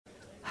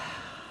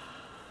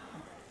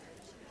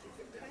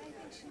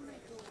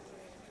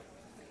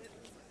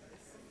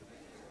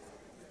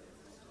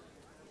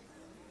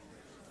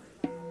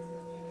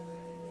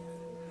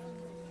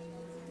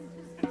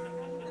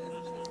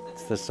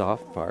It's the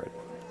soft part.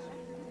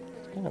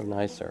 It's kind of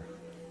nicer.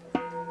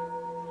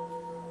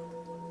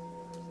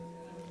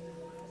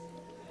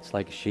 It's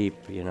like sheep,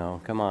 you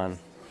know. Come on.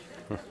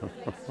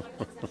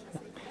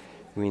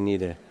 We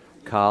need a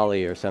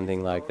collie or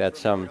something like that.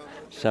 Some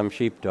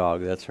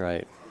sheepdog. That's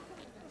right.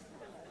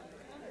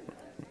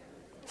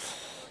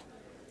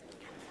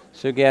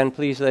 So again,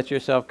 please let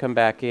yourself come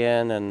back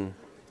in and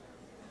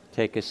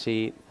take a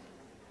seat.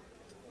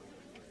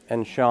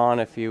 And Sean,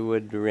 if you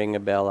would ring a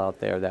bell out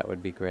there, that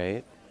would be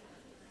great.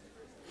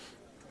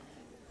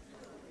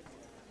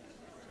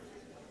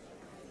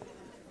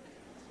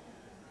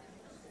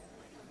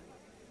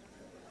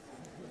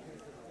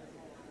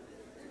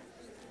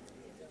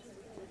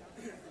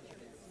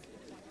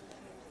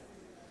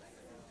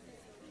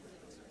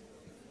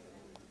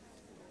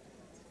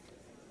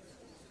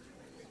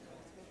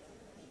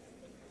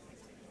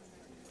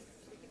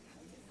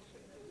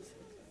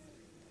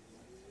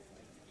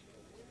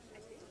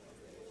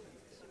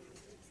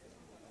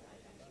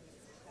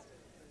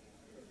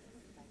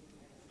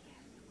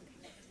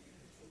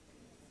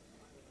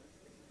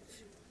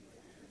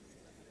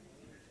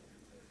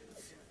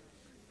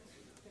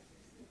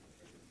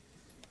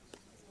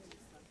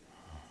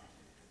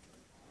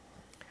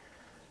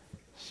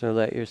 So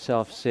let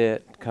yourself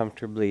sit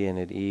comfortably and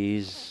at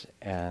ease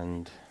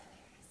and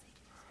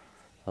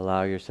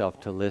allow yourself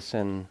to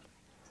listen,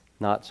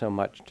 not so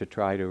much to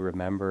try to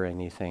remember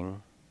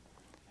anything.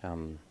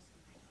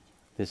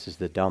 This is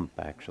the dump,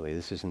 actually.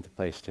 This isn't the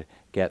place to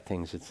get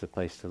things, it's the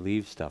place to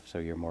leave stuff, so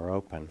you're more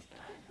open.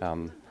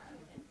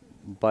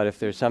 But if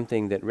there's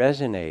something that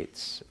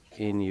resonates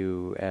in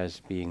you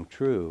as being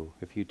true,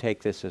 if you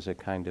take this as a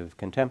kind of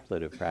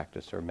contemplative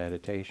practice or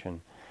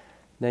meditation,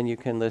 then you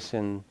can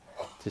listen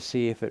to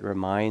see if it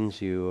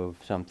reminds you of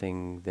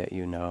something that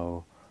you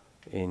know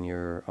in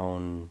your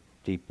own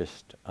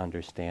deepest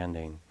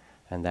understanding.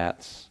 And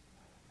that's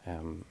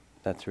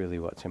really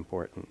what's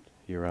important,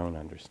 your own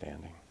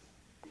understanding.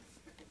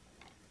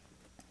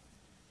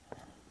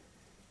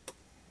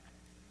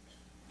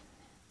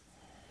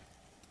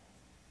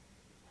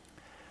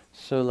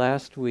 So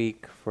last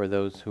week, for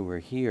those who were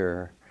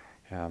here,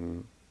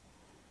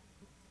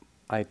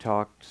 I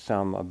talked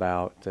some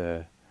about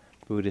the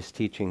Buddhist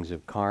teachings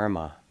of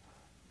karma,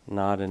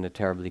 not in a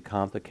terribly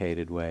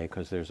complicated way,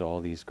 because there's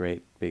all these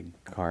great big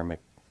karmic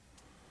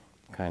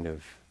kind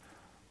of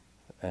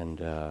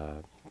and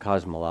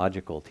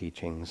cosmological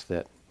teachings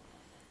that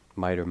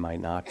might or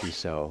might not be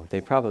so. They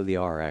probably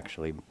are,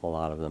 actually, a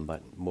lot of them,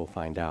 but we'll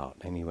find out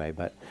anyway.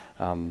 But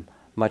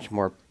much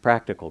more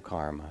practical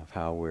karma, of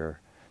how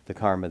the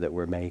karma that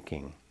we're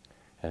making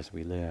as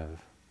we live.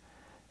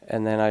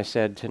 And then I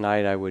said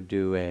tonight I would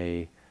do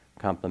a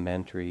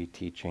complementary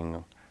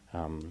teaching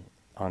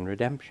on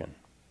redemption,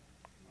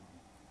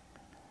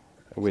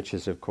 which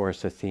is, of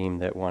course, a theme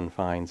that one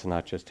finds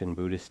not just in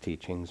Buddhist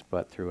teachings,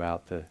 but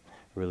throughout the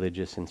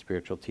religious and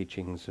spiritual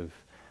teachings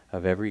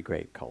of every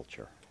great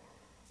culture.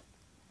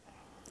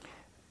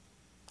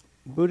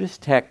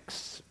 Buddhist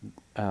texts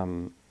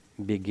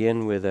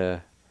begin with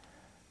a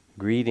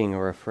greeting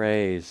or a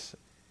phrase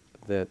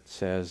that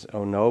says,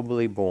 "O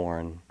nobly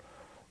born,"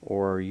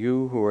 or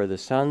 "You who are the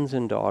sons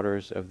and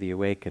daughters of the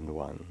awakened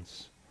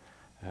ones,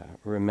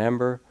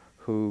 remember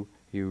who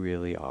you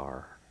really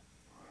are."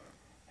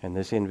 And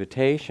this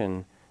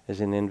invitation is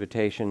an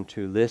invitation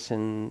to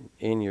listen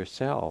in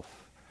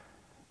yourself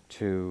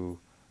to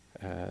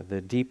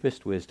the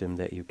deepest wisdom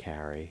that you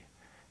carry,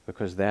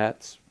 because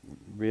that's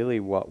really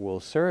what will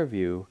serve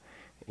you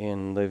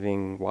in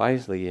living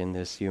wisely in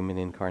this human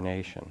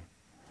incarnation.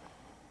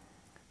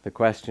 The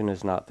question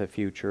is not the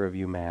future of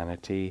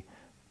humanity,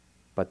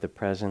 but the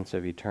presence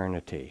of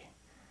eternity,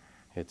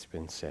 it's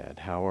been said.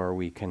 How are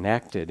we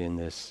connected in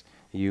this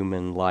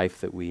human life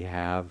that we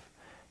have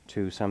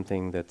to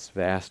something that's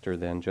vaster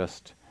than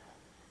just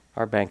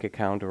our bank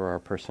account or our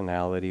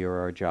personality or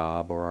our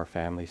job or our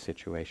family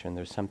situation?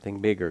 There's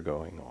something bigger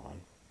going on.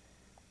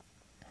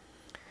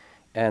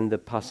 And the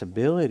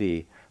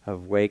possibility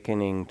of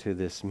wakening to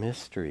this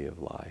mystery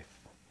of life,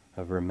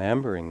 of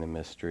remembering the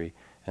mystery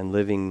and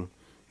living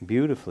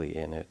beautifully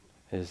in it,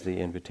 is the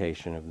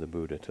invitation of the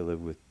Buddha, to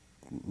live with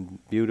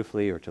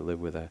beautifully, or to live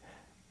with a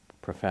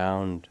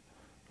profound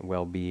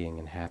well-being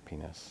and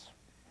happiness.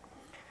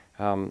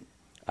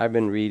 I've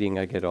been reading,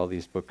 I get all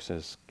these books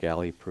as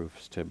galley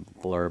proofs to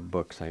blurb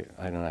books. I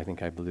don't know, I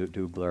think I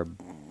do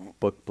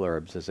book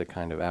blurbs as a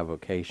kind of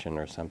avocation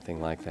or something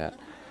like that.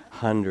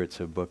 Hundreds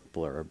of book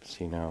blurbs,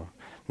 you know.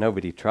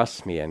 Nobody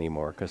trusts me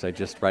anymore because I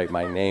just write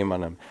my name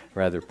on them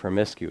rather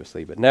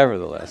promiscuously, but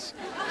nevertheless.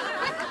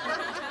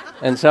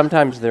 And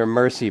sometimes they're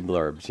mercy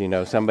blurbs, you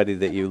know, somebody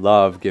that you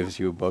love gives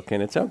you a book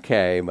and it's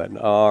okay, but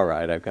all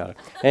right, I've got it.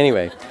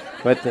 Anyway,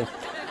 but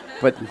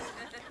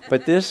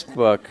this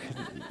book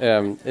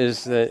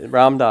is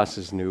Ram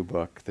Dass's new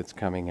book that's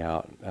coming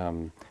out,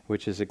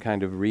 which is a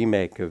kind of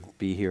remake of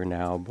Be Here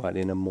Now, but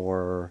in a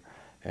more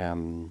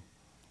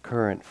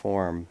current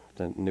form,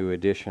 the new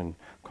edition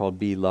called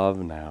Be Love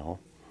Now.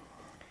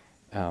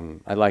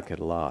 I like it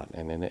a lot.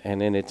 And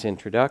in its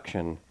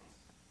introduction,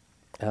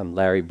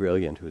 Larry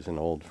Brilliant, who's an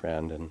old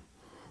friend and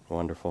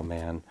wonderful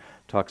man,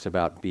 talks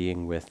about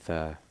being with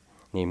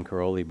Neem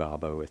Karoli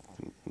Baba, with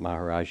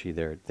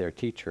Maharaji, their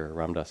teacher,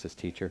 Ram Dass's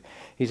teacher.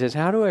 He says,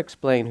 how do I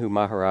explain who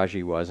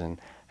Maharaji was and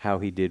how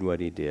he did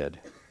what he did?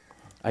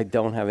 I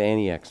don't have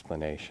any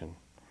explanation.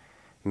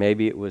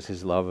 Maybe it was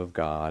his love of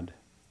God.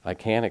 I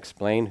can't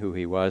explain who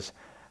he was.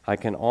 I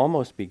can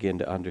almost begin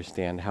to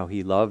understand how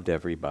he loved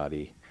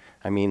everybody.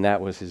 I mean,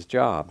 that was his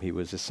job. He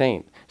was a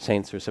saint.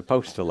 Saints are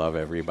supposed to love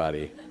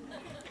everybody.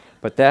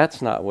 But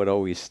that's not what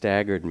always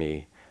staggered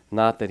me.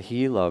 Not that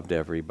he loved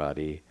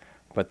everybody,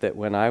 but that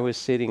when I was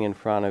sitting in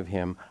front of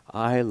him,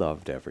 I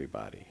loved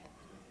everybody.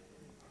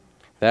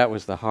 That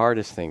was the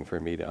hardest thing for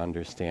me to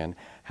understand,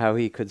 how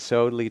he could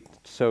so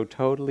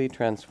totally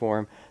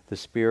transform the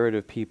spirit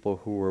of people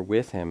who were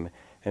with him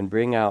and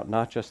bring out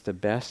not just the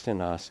best in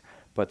us,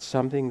 but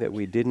something that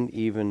we didn't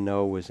even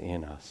know was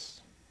in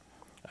us.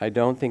 I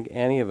don't think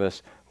any of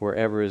us were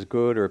ever as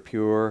good or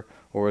pure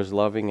or as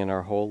loving in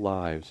our whole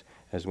lives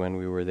as when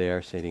we were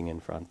there sitting in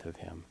front of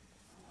him.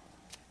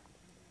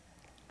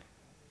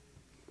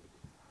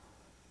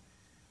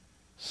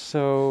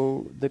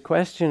 So the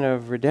question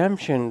of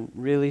redemption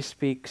really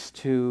speaks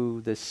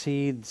to the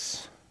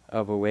seeds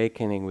of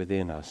awakening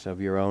within us, of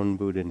your own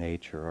Buddha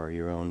nature or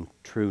your own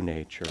true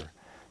nature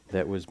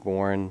that was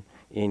born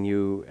in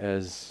you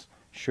as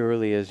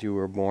surely as you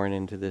were born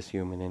into this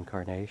human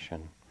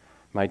incarnation.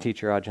 My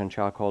teacher Ajahn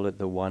Chah called it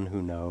the one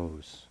who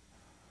knows.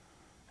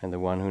 And the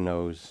one who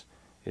knows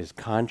is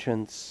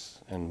conscience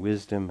and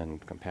wisdom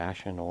and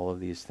compassion, all of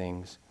these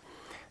things.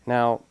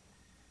 Now,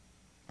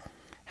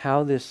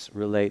 how this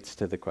relates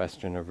to the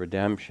question of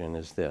redemption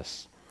is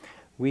this.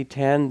 We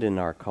tend in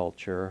our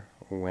culture,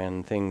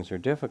 when things are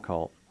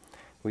difficult,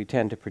 we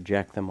tend to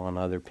project them on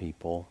other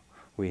people.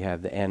 We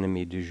have the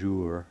enemy du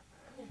jour,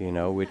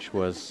 which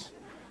was,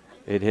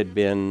 it had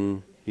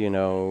been,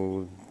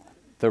 the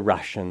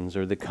Russians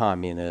or the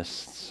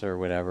communists or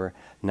whatever.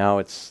 Now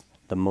it's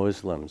the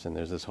Muslims, and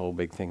there's this whole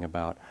big thing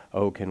about,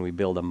 can we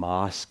build a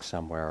mosque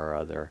somewhere or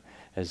other,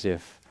 as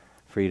if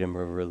freedom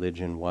of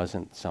religion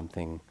wasn't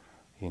something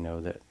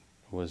that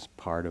was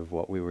part of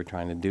what we were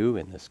trying to do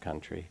in this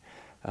country.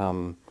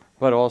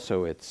 But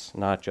also it's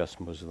not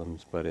just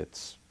Muslims, but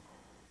it's,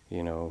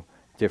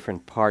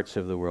 different parts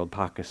of the world.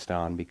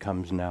 Pakistan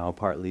becomes now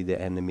partly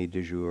the enemy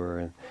du jour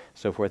and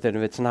so forth. And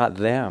if it's not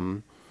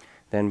them,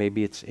 then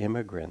maybe it's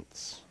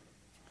immigrants.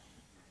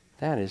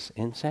 That is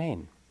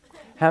insane.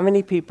 How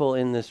many people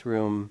in this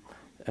room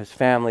as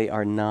family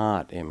are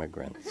not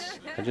immigrants?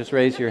 Just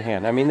raise your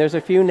hand. I mean, there's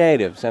a few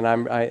natives, and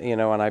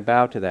I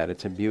bow to that.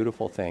 It's a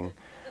beautiful thing.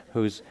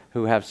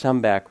 Who have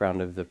some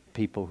background of the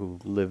people who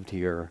lived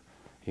here,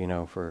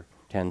 for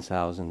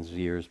 10,000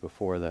 years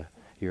before the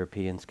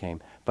Europeans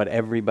came. But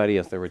everybody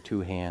else, there were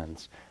two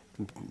hands.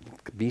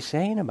 Be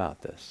sane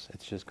about this.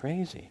 It's just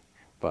crazy.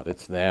 But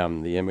it's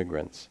them, the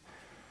immigrants.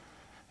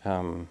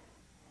 Or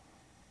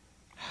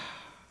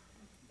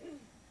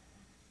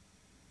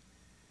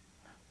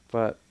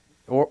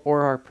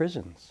our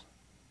prisons.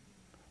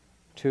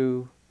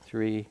 2,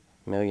 3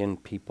 million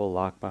people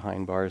locked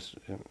behind bars.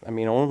 I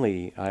mean,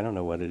 only, I don't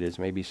know what it is,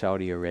 maybe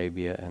Saudi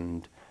Arabia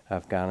and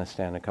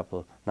Afghanistan,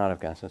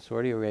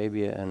 Saudi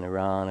Arabia and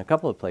Iran, a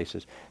couple of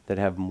places that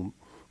have,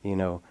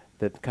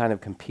 that kind of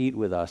compete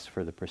with us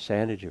for the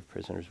percentage of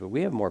prisoners. But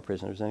we have more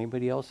prisoners than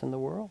anybody else in the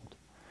world.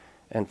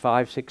 And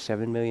 5, 6,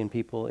 7 million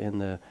people in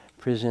the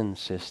prison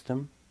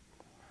system.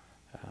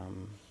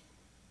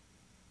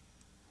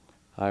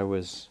 I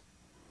was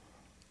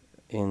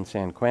in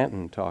San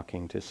Quentin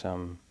talking to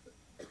some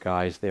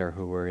guys there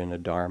who were in a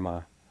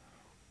Dharma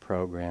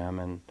program,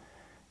 and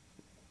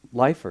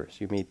lifers.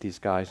 You meet these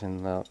guys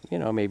and,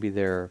 maybe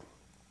they're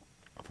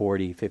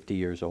 40, 50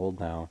 years old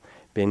now,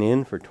 been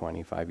in for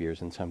 25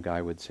 years, and some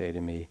guy would say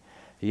to me,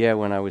 yeah,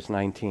 when I was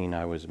 19,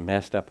 I was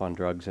messed up on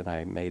drugs and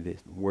I made the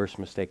worst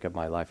mistake of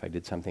my life. I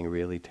did something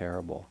really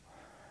terrible.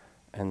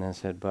 And then I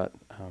said, but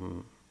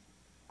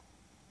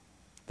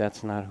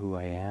that's not who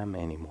I am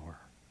anymore.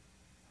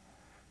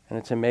 And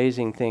it's an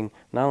amazing thing,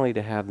 not only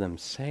to have them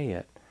say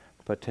it,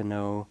 but to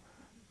know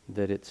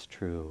that it's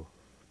true.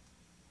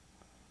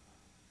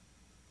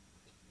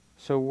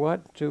 So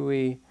what do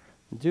we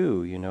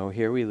do?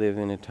 Here we live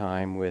in a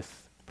time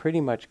with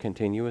pretty much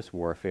continuous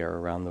warfare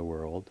around the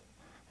world,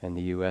 and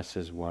the U.S.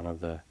 is one of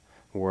the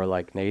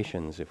warlike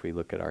nations. If we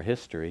look at our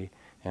history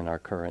and our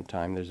current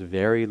time, there's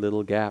very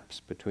little gaps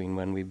between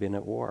when we've been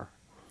at war.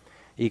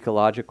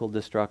 Ecological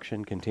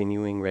destruction,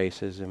 continuing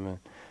racism, and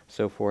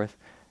so forth.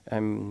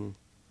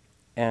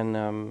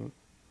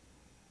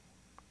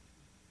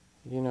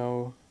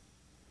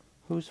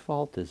 Whose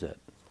fault is it?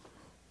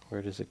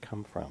 Where does it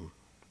come from?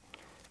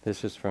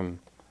 This is from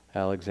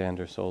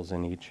Alexander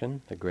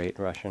Solzhenitsyn, the great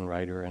Russian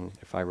writer, and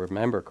if I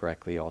remember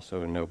correctly,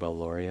 also a Nobel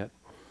laureate.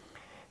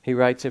 He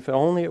writes, if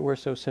only it were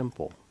so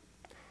simple.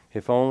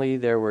 If only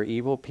there were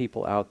evil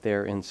people out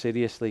there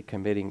insidiously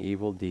committing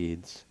evil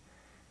deeds,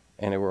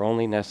 and it were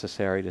only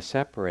necessary to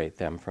separate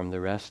them from the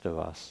rest of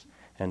us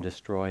and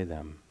destroy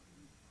them.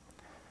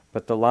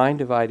 But the line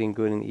dividing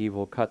good and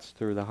evil cuts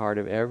through the heart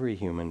of every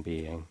human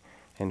being,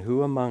 and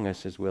who among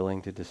us is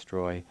willing to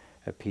destroy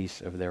a piece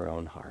of their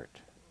own heart?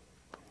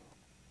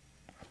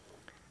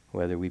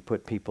 Whether we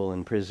put people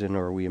in prison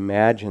or we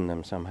imagine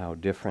them somehow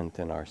different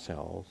than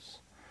ourselves,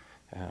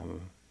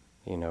 and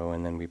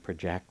then we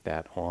project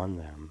that on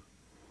them.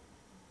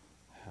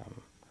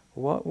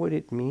 What would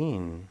it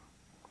mean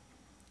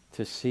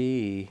to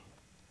see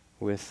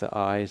with the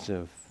eyes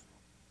of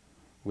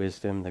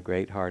wisdom, the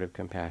great heart of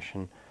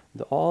compassion,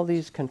 all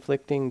these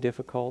conflicting,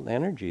 difficult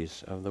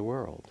energies of the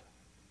world?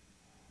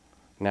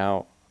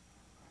 Now,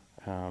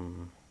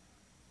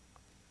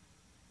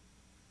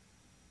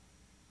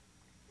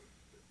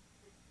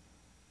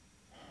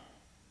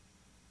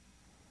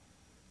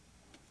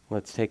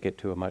 let's take it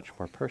to a much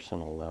more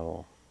personal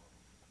level.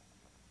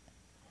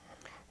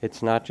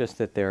 It's not just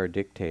that there are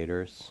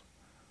dictators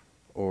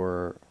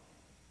or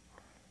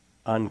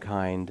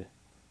unkind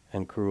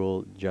and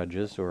cruel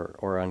judges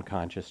or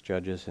unconscious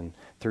judges and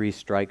 3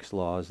 strikes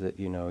laws that,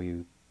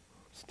 you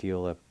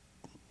steal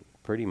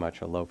pretty much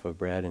a loaf of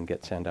bread and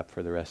get sent up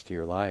for the rest of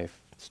your life.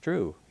 It's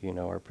true.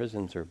 Our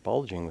prisons are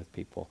bulging with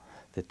people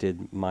that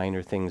did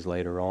minor things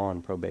later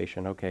on,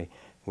 probation. Okay,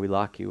 we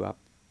lock you up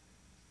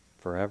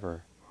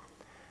forever.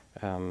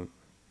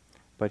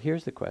 But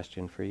here's the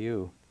question for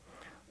you.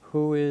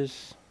 Who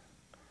is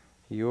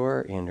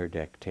your inner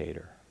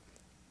dictator?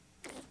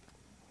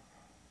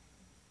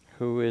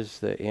 Who is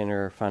the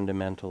inner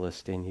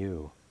fundamentalist in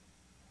you?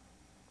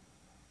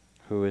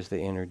 Who is the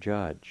inner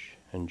judge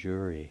and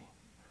jury?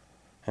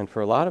 And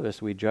for a lot of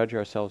us, we judge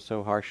ourselves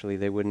so harshly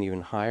they wouldn't even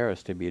hire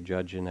us to be a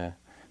judge in a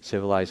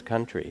civilized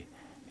country,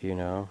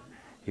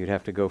 You'd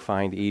have to go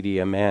find Idi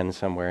Amin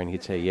somewhere and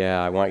he'd say,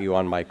 yeah, I want you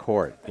on my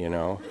court,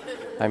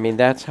 I mean,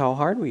 that's how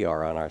hard we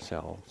are on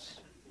ourselves.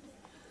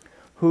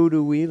 Who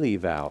do we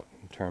leave out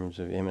in terms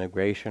of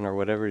immigration or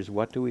whatever it is?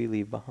 What do we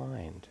leave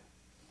behind?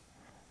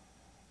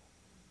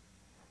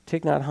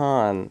 Thich Nhat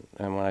Hanh,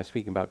 and when I was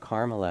speaking about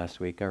karma last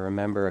week, I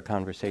remember a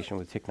conversation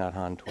with Thich Nhat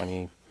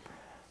Hanh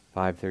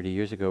 30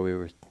 years ago. We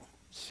were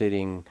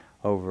sitting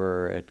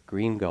over at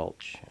Green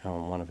Gulch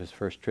on one of his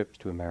first trips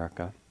to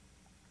America.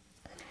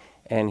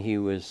 And he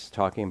was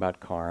talking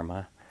about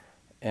karma.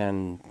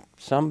 And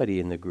somebody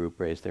in the group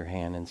raised their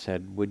hand and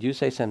said, would you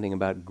say something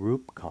about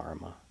group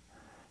karma?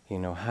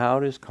 How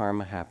does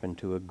karma happen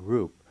to a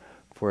group?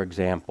 For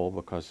example,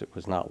 because it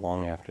was not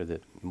long after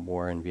the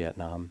war in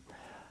Vietnam,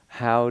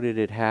 how did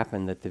it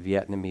happen that the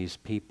Vietnamese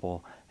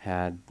people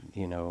had,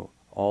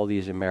 all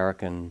these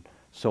American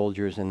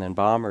soldiers and then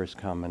bombers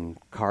come and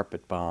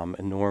carpet bomb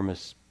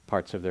enormous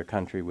parts of their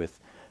country with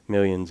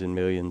millions and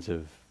millions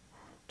of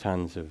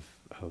tons of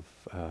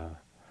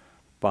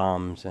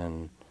bombs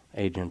and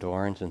Agent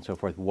Orange and so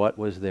forth? What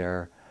was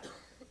their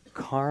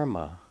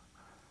karma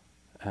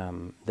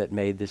that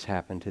made this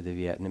happen to the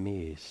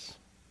Vietnamese?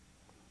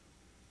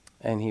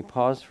 And he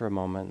paused for a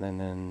moment and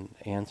then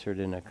answered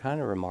in a kind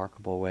of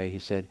remarkable way. He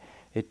said,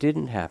 it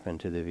didn't happen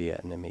to the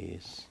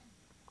Vietnamese.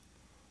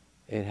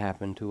 It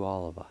happened to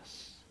all of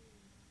us.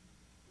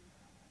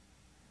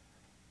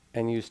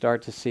 And you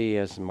start to see,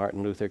 as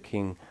Martin Luther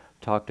King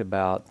talked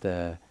about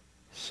the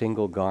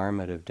single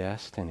garment of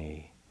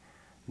destiny,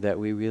 that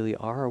we really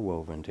are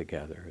woven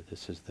together.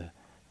 This is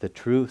the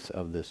truth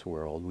of this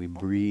world. We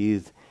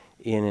breathe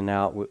in and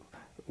out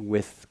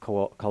with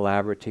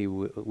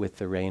collaboratively with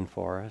the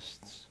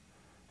rainforests,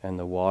 and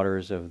the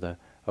waters of the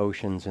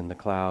oceans and the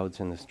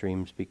clouds and the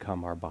streams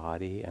become our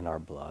body and our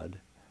blood.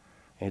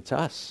 It's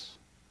us,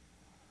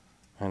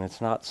 and it's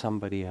not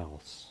somebody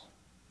else.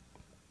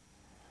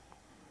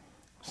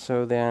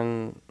 So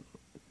then,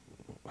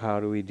 how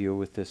do we deal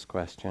with this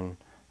question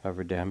of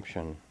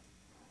redemption?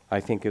 I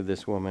think of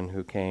this woman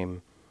who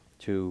came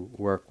to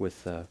work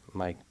with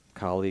my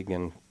colleague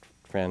and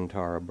friend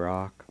Tara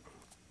Brock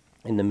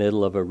in the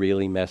middle of a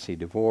really messy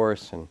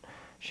divorce, and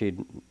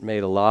she'd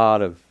made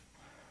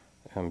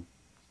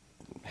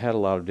had a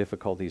lot of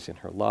difficulties in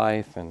her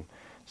life and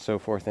so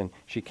forth. And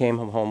she came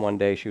home one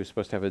day. She was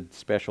supposed to have a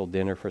special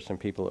dinner for some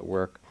people at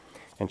work,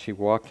 and she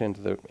walked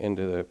into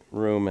the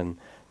room and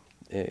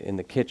in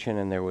the kitchen,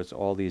 and there was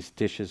all these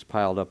dishes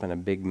piled up in a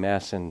big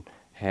mess and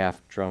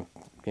half drunk,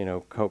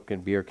 Coke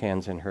and beer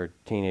cans, and her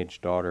teenage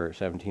daughter,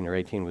 17 or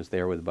 18, was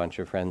there with a bunch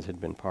of friends, had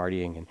been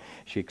partying, and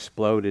she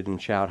exploded and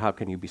shouted, "How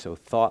can you be so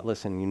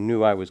thoughtless? And you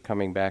knew I was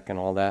coming back," and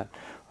all that.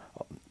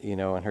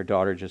 And her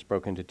daughter just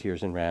broke into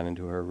tears and ran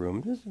into her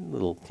room. This is a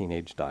little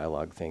teenage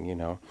dialogue thing,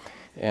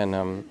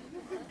 And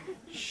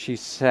she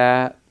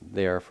sat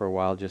there for a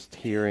while just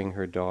hearing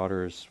her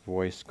daughter's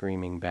voice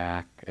screaming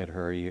back at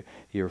her,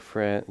 your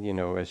friend,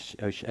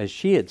 as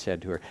she had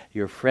said to her,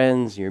 your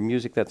friends, your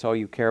music, that's all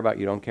you care about.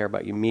 You don't care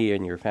about me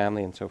and your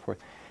family and so forth.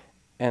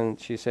 And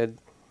she said,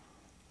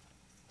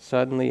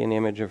 suddenly an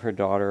image of her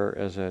daughter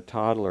as a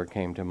toddler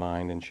came to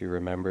mind, and she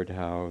remembered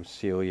how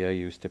Celia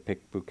used to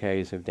pick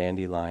bouquets of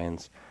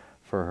dandelions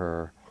for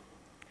her.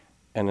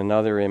 And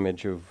another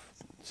image of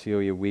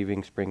Celia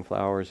weaving spring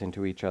flowers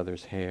into each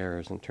other's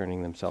hairs and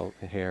turning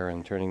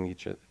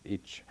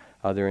each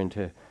other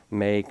into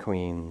May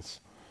queens.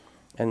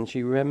 And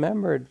she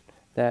remembered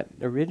that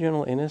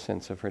original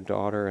innocence of her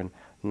daughter and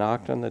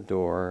knocked on the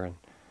door and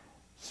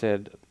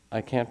said,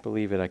 I can't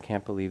believe it. I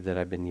can't believe that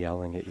I've been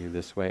yelling at you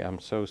this way. I'm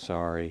so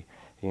sorry.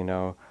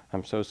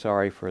 I'm so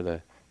sorry for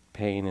the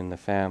pain in the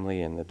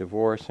family and the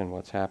divorce and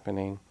what's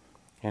happening.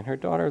 And her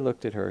daughter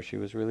looked at her. She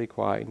was really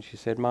quiet, and she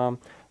said, Mom,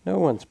 no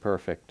one's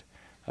perfect.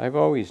 I've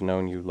always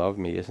known you love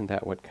me. Isn't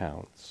that what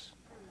counts?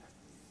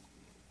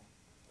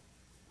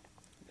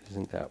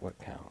 Isn't that what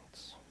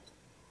counts?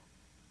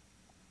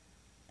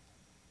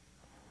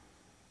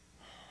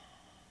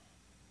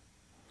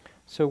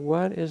 So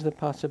what is the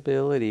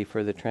possibility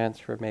for the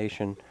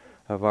transformation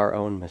of our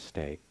own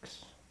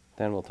mistakes?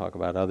 Then we'll talk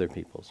about other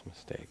people's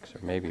mistakes, or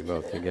maybe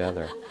both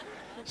together.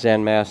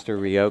 Zen Master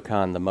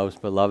Ryokan, the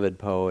most beloved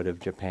poet of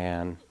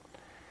Japan,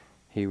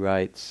 he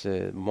writes,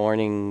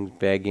 morning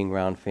begging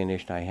round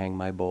finished, I hang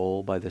my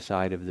bowl by the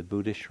side of the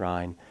Buddhist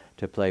shrine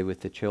to play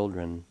with the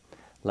children.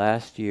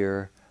 Last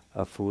year,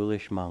 a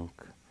foolish monk.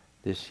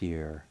 This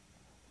year,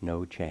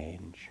 no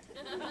change.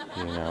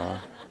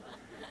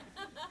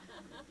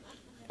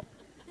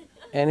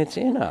 And it's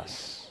in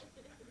us.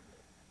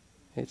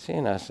 It's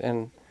in us.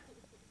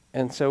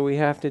 And so we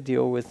have to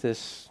deal with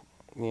this,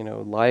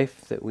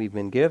 life that we've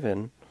been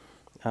given,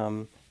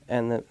 and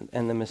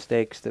the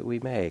mistakes that we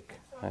make.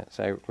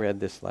 So I read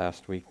this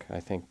last week, I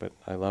think, but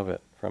I love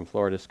it, from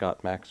Florida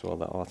Scott Maxwell,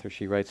 the author.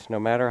 She writes, no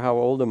matter how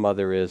old a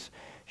mother is,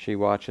 she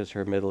watches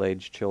her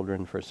middle-aged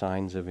children for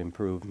signs of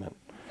improvement,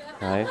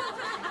 right?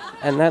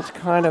 And that's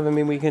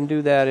we can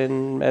do that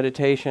in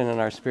meditation and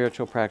our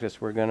spiritual practice.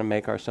 We're going to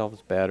make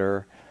ourselves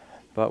better,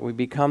 but we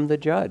become the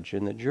judge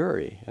and the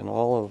jury and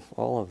all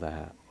of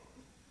that.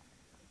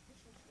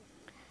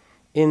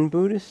 In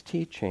Buddhist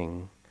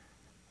teaching,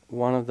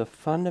 one of the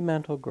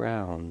fundamental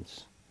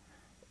grounds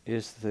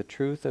is the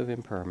truth of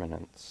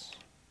impermanence.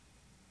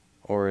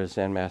 Or as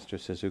Zen Master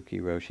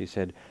Suzuki Roshi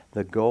said,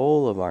 the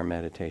goal of our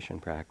meditation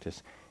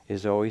practice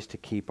is always to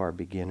keep our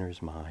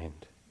beginner's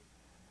mind,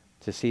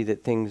 to see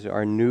that things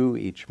are new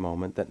each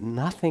moment, that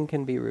nothing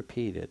can be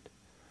repeated.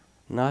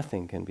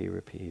 Nothing can be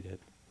repeated.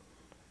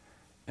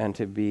 And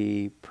to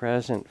be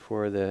present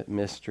for the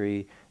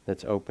mystery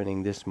that's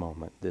opening this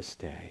moment, this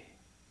day.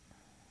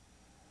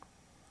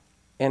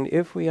 And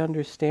if we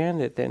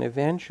understand it, then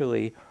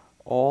eventually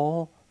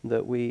all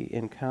that we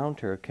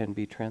encounter can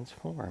be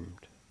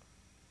transformed.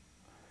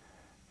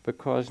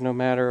 Because no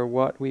matter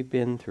what we've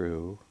been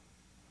through,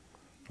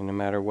 and no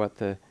matter what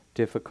the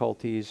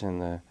difficulties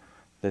and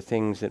the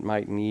things that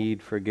might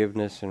need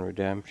forgiveness and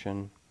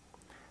redemption,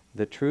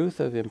 the truth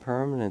of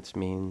impermanence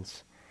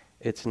means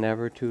it's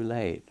never too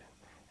late,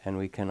 and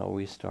we can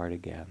always start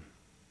again.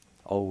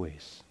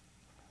 Always.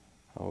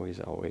 Always,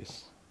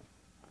 always.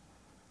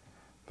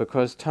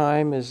 Because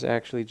time is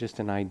actually just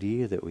an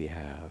idea that we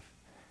have.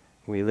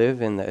 We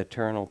live in the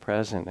eternal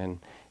present, and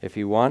if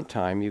you want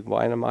time,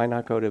 why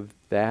not go to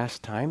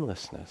vast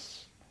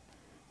timelessness?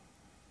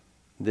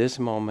 This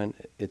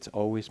moment, it's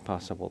always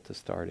possible to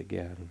start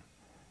again.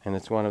 And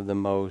it's one of the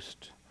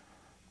most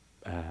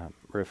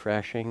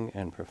refreshing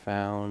and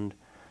profound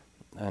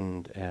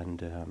and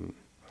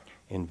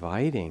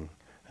inviting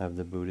of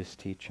the Buddhist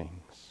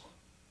teachings.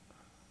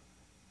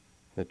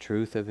 The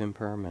truth of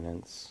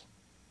impermanence,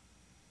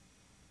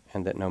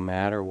 and that no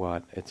matter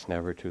what, it's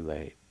never too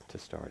late to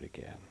start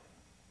again.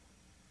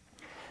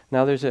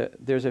 Now there's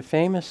a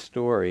famous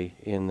story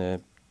in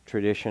the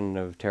tradition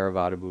of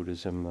Theravada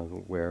Buddhism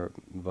where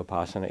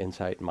Vipassana,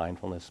 insight, and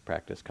mindfulness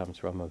practice comes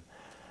from, of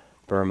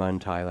Burma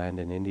and Thailand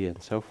and India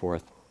and so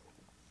forth.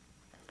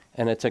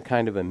 And it's a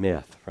kind of a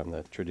myth from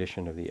the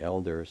tradition of the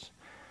elders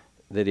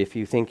that if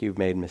you think you've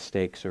made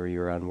mistakes or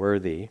you're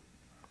unworthy,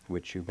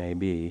 which you may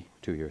be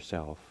to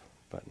yourself,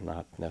 but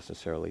not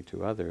necessarily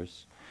to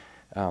others,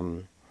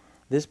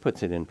 this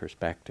puts it in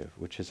perspective,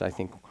 which is, I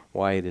think,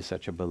 why it is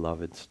such a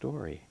beloved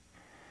story.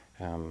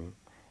 And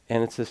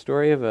it's the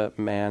story of a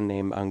man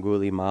named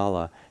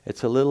Angulimala.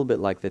 It's a little bit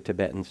like the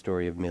Tibetan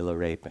story of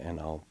Milarepa, and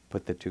I'll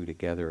put the two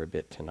together a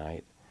bit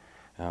tonight.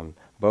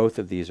 Both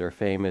of these are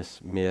famous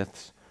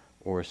myths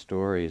or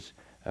stories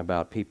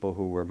about people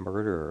who were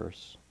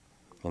murderers.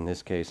 In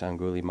this case,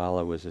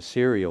 Angulimala was a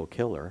serial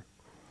killer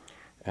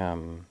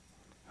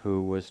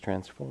who was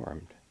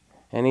transformed.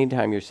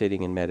 Anytime you're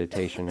sitting in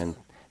meditation, and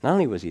not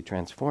only was he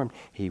transformed,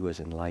 he was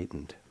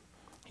enlightened.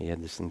 He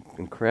had this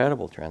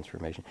incredible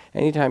transformation.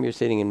 Anytime you're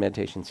sitting in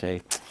meditation,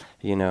 say,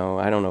 I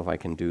don't know if I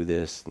can do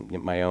this,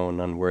 my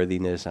own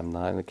unworthiness,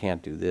 I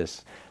can't do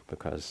this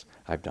because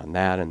I've done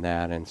that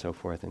and so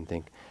forth, and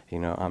think,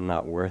 I'm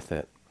not worth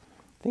it.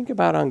 Think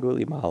about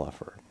Angulimala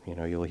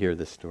you'll hear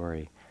the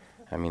story.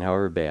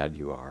 However bad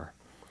you are.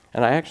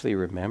 And I actually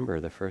remember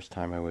the first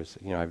time I was,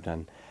 I've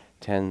done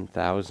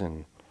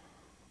 10,000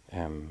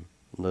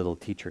 little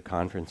teacher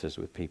conferences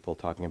with people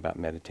talking about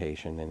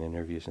meditation and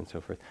interviews and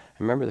so forth. I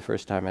remember the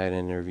first time I had an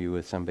interview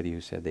with somebody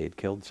who said they had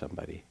killed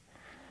somebody.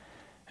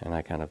 And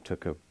I kind of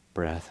took a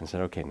breath and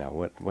said, okay, now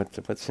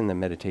what's in the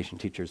meditation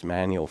teacher's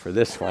manual for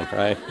this one,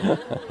 right?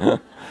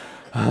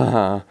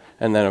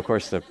 And then, of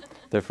course,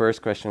 the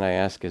first question I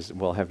ask is,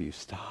 well, have you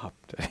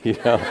stopped?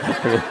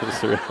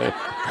 It's really,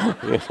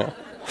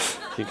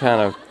 you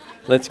kind of,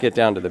 let's get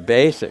down to the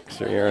basics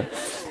here.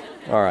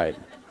 All right.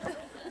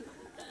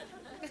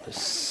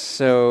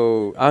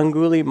 So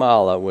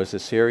Angulimala was a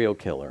serial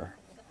killer.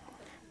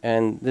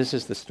 And this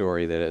is the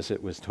story that as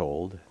it was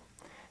told.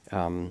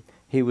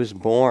 He was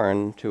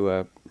born to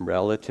a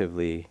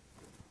relatively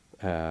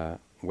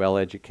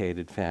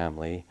well-educated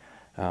family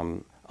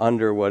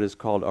under what is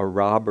called a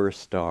robber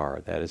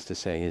star. That is to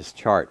say, his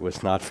chart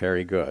was not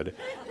very good.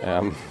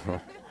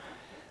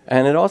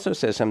 And it also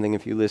says something,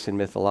 if you listen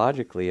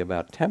mythologically,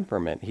 about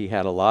temperament. He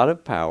had a lot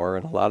of power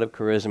and a lot of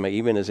charisma.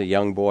 Even as a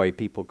young boy,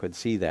 people could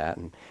see that,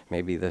 and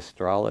maybe the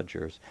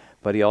astrologers.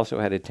 But he also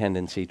had a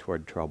tendency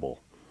toward trouble,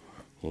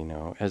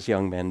 as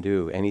young men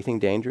do. Anything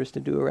dangerous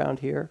to do around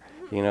here?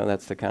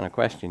 That's the kind of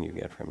question you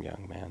get from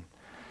young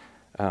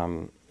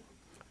men.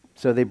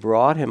 So they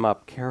brought him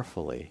up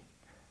carefully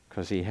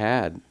because he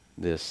had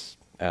this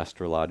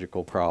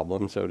astrological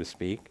problem, so to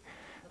speak.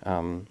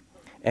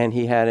 And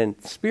he had a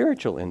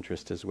spiritual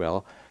interest as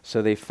well.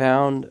 So they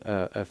found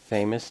a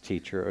famous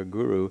teacher, a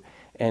guru,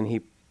 and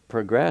he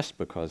progressed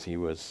because he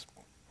was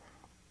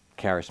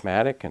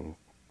charismatic and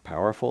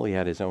powerful. He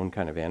had his own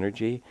kind of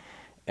energy.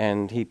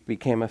 And he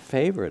became a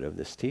favorite of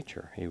this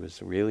teacher. He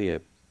was really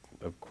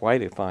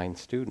quite a fine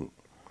student.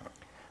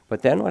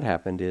 But then what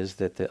happened is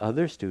that the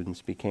other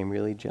students became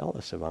really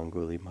jealous of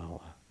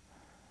Angulimala.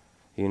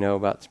 You know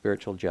about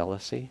spiritual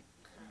jealousy?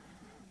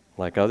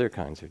 Like other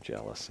kinds of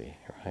jealousy,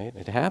 right?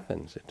 It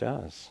happens, it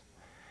does.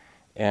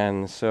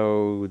 And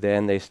so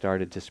then they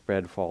started to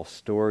spread false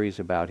stories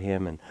about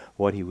him and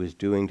what he was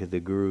doing to the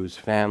guru's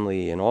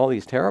family and all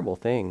these terrible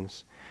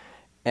things.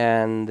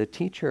 And the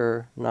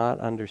teacher, not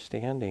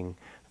understanding,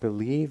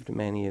 believed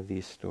many of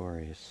these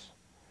stories.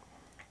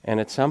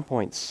 And at some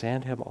point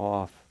sent him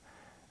off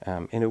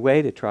in a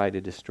way to try to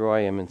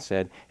destroy him and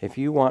said, if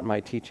you want my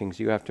teachings,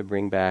 you have to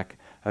bring back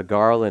a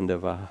garland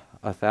of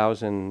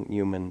 1,000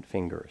 human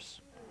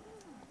fingers.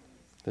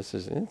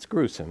 It's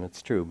gruesome,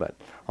 it's true, but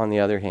on the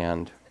other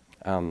hand,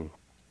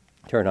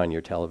 turn on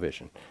your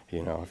television,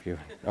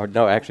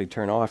 actually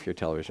turn off your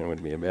television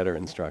would be a better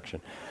instruction.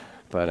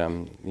 But,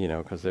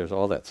 because there's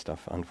all that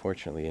stuff,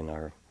 unfortunately, in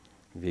our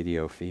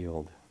video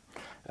field.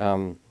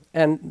 And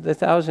the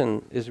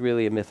 1,000 is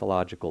really a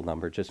mythological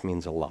number, it just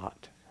means a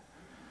lot.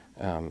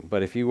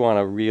 But if you want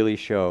to really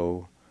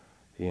show,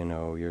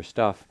 your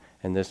stuff,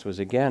 and this was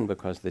again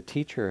because the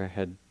teacher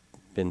had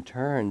been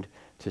turned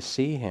to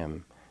see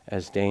him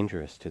as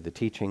dangerous to the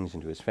teachings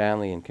and to his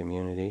family and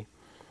community.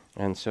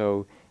 And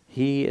so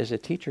he, as a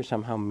teacher,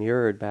 somehow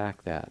mirrored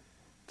back that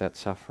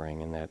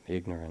suffering and that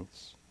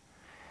ignorance.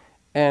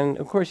 And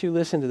of course you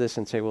listen to this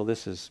and say, well,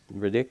 this is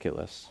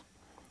ridiculous.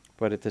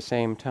 But at the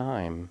same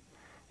time,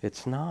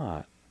 it's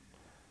not.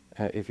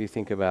 If you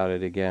think about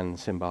it again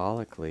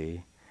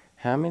symbolically,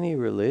 how many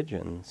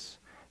religions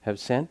have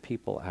sent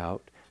people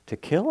out to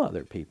kill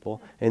other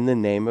people in the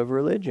name of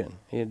religion?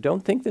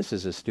 Don't think this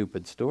is a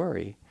stupid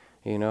story.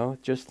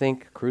 Just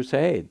think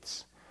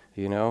crusades,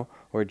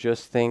 or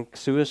just think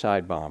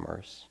suicide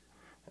bombers,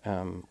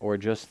 or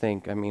just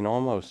think,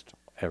 almost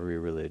every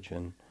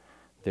religion.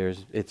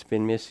 It's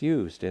been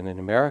misused, and in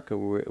America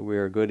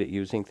we're good at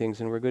using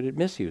things and we're good at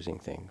misusing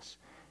things,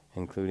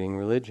 including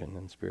religion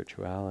and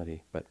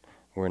spirituality, but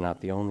we're not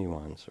the only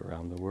ones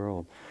around the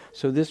world.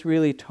 So this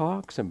really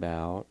talks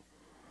about,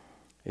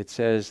 it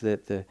says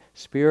that the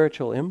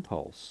spiritual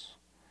impulse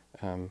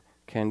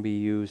can be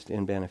used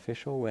in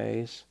beneficial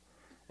ways,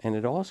 and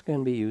it also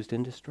can be used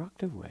in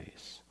destructive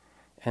ways.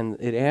 And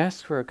it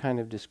asks for a kind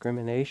of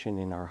discrimination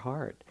in our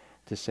heart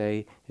to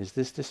say, is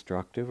this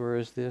destructive or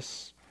is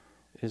this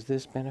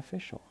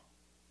beneficial?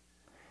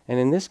 And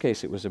in this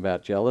case it was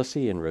about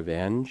jealousy and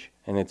revenge,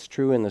 and it's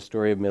true in the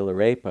story of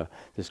Milarepa,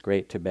 this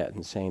great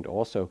Tibetan saint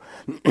also,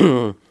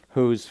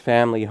 whose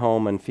family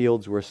home and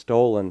fields were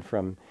stolen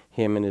from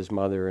him and his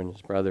mother and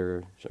his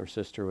brother or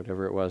sister,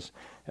 whatever it was,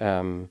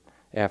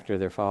 after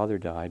their father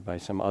died by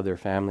some other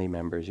family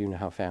members. You know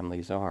how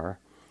families are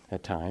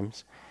at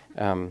times.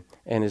 And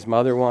his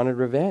mother wanted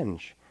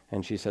revenge.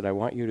 And she said, I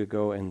want you to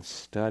go and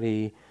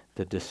study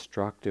the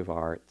destructive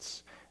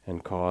arts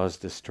and cause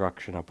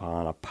destruction a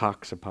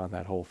pox upon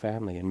that whole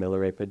family. And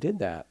Milarepa did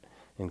that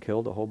and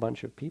killed a whole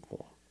bunch of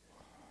people.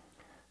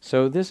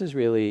 So this is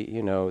really,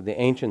 the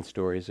ancient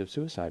stories of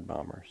suicide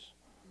bombers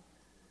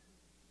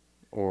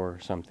or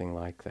something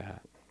like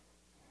that.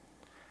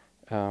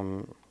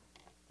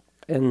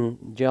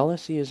 And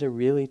jealousy is a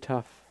really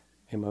tough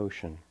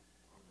emotion.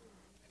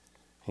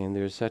 And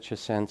there's such a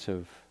sense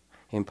of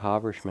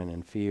impoverishment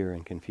and fear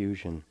and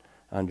confusion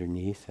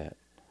underneath it,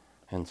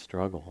 and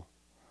struggle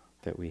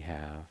that we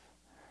have.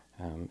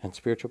 And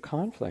spiritual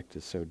conflict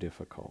is so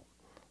difficult.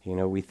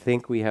 We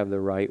think we have the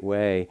right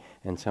way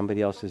and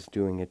somebody else is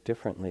doing it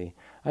differently.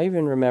 I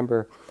even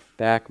remember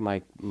back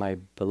my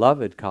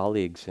beloved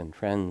colleagues and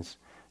friends,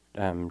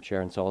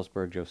 Sharon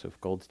Salzberg, Joseph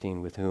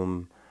Goldstein, with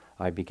whom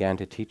I began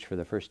to teach for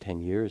the first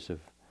 10 years of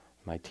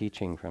my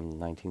teaching from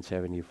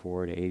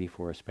 1974 to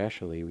 84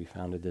 especially. We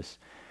founded this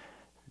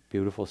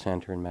beautiful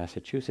center in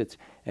Massachusetts.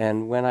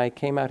 And when I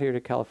came out here to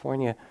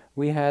California,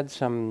 we had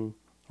some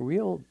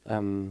real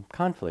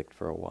conflict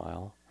for a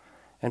while.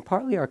 And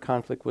partly our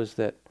conflict was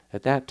that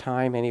at that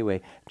time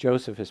anyway,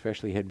 Joseph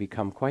especially had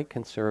become quite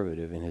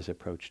conservative in his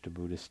approach to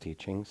Buddhist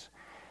teachings.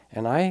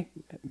 And I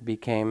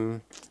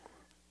became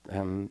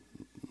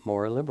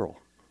more liberal,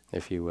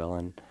 if you will,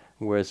 and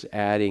was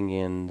adding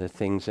in the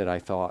things that I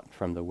thought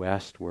from the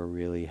West were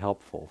really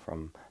helpful,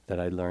 from that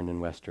I learned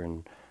in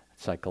Western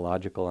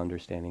psychological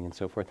understanding and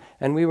so forth.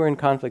 And we were in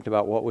conflict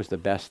about what was the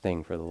best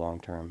thing for the long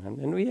term.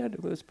 And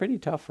it was pretty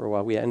tough for a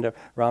while.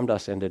 Ram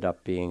Dass ended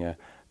up being a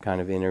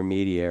kind of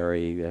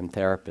intermediary and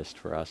therapist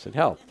for us. It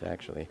helped,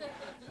 actually.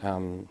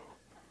 And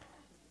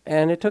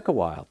it took a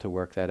while to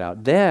work that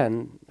out.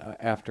 Then,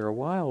 after a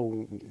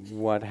while,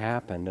 what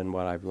happened and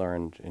what I've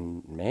learned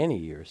in many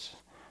years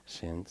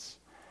since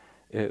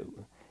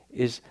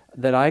is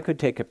that I could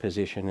take a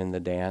position in the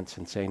dance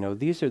and say, no,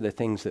 these are the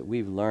things that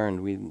we've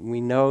learned.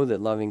 We know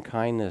that loving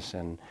kindness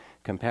and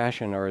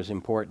compassion are as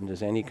important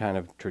as any kind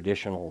of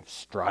traditional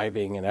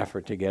striving and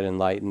effort to get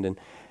enlightened. And,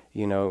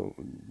 you know,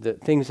 the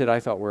things that I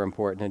thought were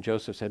important. And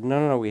Joseph said,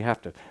 no, we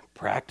have to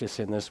practice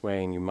in this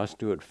way, and you must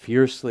do it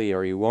fiercely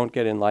or you won't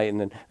get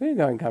enlightened. And we're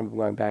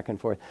going back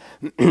and forth.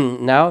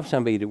 Now, if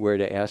somebody were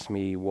to ask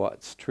me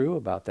what's true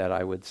about that,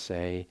 I would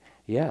say,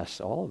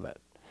 yes, all of it.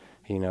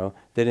 You know,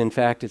 that in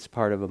fact it's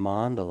part of a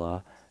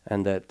mandala,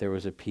 and that there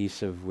was a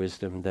piece of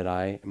wisdom that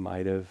I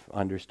might have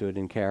understood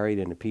and carried,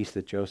 and a piece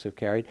that Joseph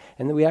carried,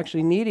 and that we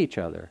actually need each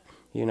other.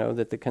 You know,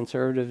 that the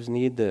conservatives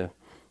need the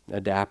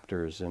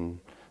adapters,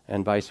 and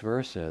vice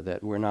versa,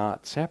 that we're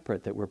not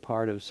separate, that we're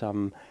part of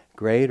some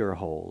greater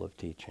whole of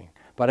teaching.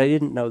 But I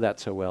didn't know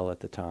that so well at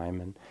the time,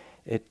 and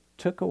it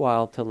took a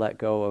while to let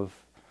go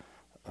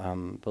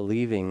of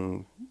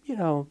believing, you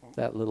know,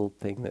 that little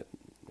thing that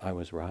I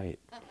was right.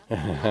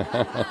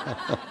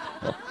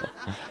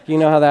 You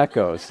know how that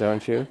goes,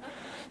 don't you?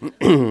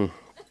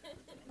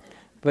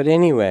 But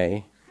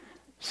anyway,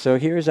 so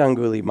here's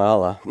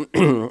Angulimala,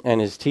 and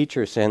his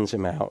teacher sends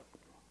him out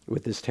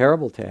with this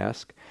terrible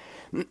task,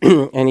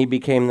 and he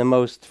became the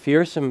most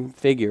fearsome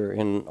figure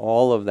in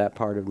all of that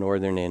part of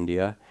northern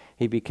India.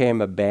 He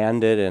became a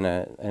bandit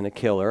and a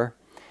killer,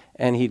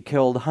 and he'd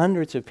killed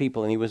hundreds of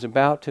people, and he was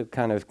about to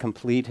kind of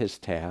complete his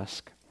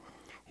task.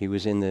 He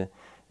was in the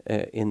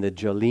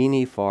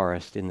Jalini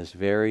forest, in this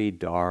very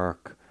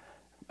dark,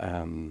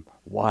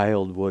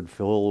 wild wood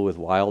filled with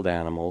wild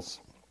animals,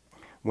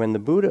 when the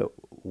Buddha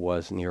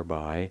was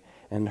nearby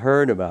and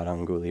heard about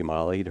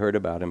Angulimala. He'd heard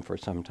about him for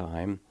some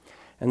time.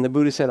 And the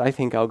Buddha said, I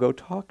think I'll go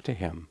talk to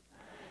him.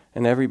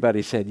 And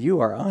everybody said, you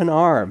are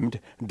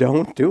unarmed.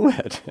 Don't do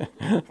it.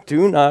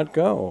 Do not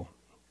go.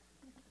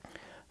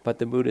 But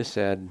the Buddha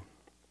said,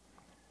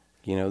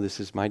 you know, this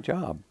is my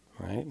job.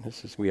 Right?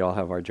 We all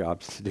have our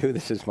jobs to do.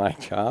 This is my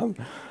job.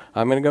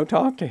 I'm going to go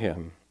talk to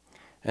him.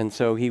 And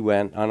so he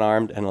went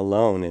unarmed and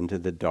alone into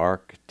the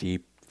dark,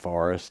 deep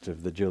forest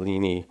of the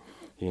Jalini,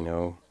 you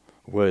know,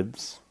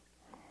 woods.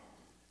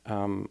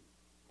 And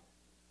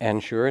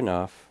sure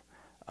enough,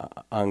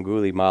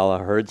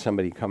 Angulimala heard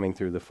somebody coming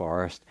through the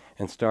forest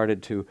and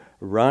started to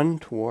run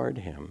toward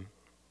him.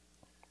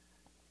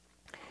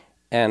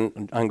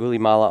 And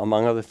Angulimala,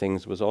 among other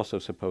things, was also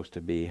supposed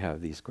to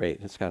have these great,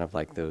 it's kind of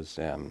like those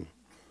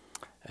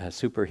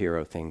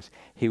superhero things.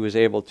 He was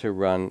able to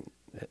run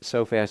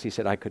so fast, he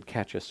said, I could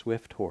catch a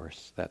swift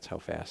horse. That's how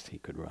fast he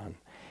could run.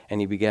 And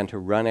he began to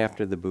run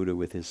after the Buddha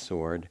with his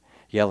sword,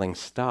 yelling,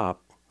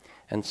 stop.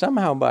 And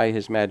somehow by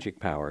his magic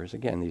powers,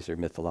 again, these are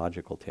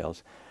mythological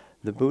tales,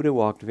 the Buddha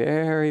walked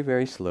very,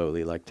 very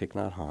slowly, like Thich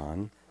Nhat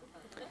Hanh.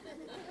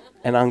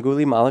 And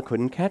Angulimala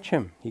couldn't catch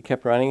him. He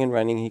kept running and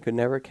running. He could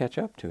never catch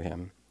up to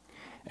him.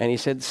 And he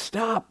said,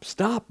 stop,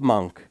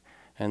 monk.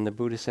 And the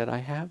Buddha said, I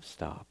have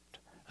stopped.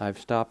 I've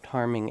stopped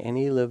harming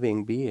any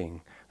living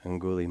being,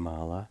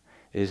 Angulimala.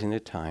 Isn't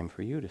it time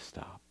for you to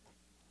stop?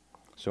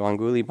 So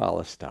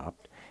Angulimala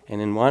stopped.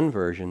 And in one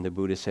version, the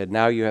Buddha said,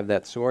 now you have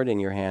that sword in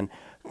your hand,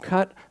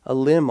 cut a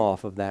limb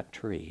off of that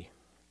tree.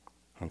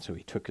 And so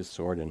he took his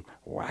sword and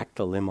whacked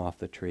the limb off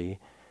the tree.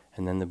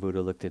 And then the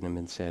Buddha looked at him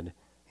and said,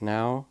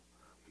 now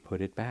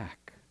put it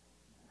back.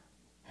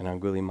 And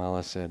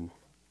Angulimala said,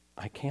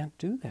 I can't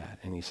do that.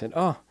 And he said,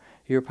 oh,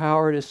 your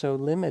power is so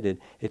limited.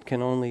 It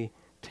can only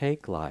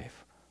take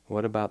life.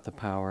 What about the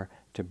power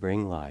to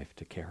bring life,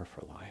 to care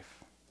for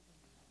life?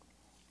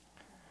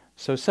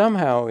 So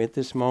somehow at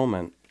this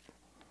moment,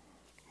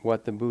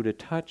 what the Buddha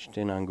touched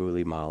in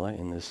Angulimala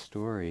in this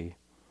story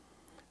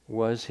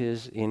was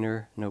his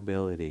inner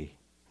nobility,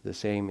 the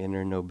same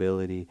inner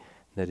nobility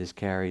that is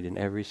carried in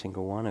every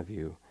single one of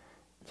you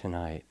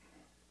tonight.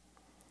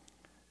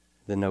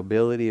 The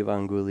nobility of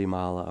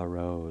Angulimala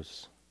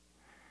arose,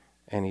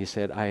 and he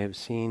said, I have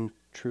seen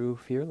true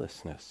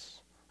fearlessness.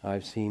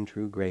 I've seen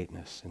true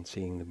greatness in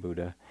seeing the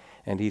Buddha.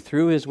 And he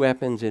threw his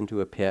weapons into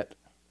a pit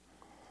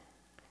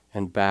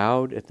and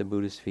bowed at the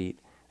Buddha's feet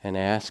and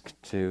asked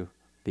to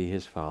be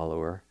his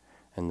follower.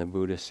 And the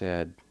Buddha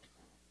said,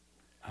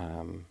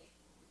 and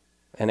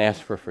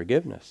asked for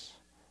forgiveness.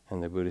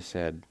 And the Buddha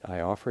said, I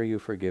offer you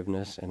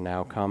forgiveness, and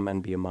now come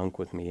and be a monk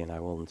with me, and I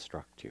will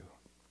instruct you.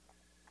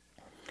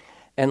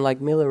 And like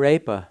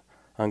Milarepa,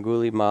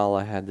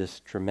 Angulimala had this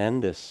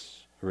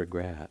tremendous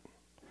regret.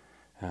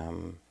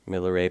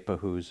 Milarepa,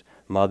 whose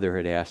mother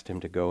had asked him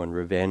to go and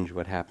revenge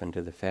what happened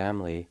to the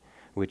family,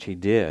 which he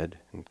did,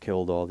 and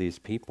killed all these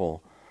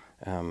people.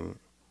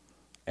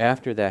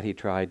 After that, he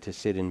tried to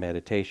sit in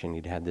meditation.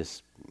 He'd had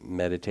this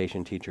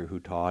meditation teacher who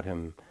taught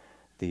him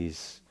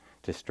these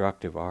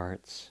destructive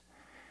arts.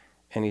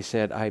 And he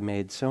said, I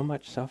made so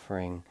much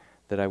suffering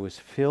that I was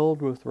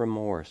filled with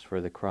remorse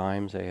for the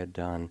crimes I had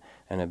done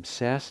and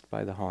obsessed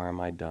by the harm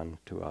I'd done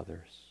to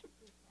others.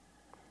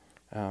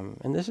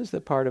 And this is the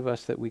part of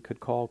us that we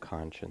could call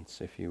conscience,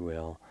 if you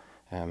will.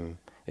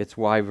 It's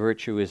why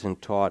virtue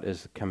isn't taught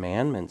as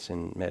commandments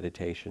in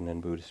meditation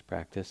and Buddhist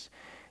practice.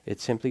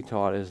 It's simply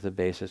taught as the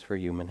basis for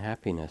human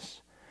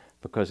happiness,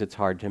 because it's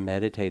hard to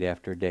meditate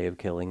after a day of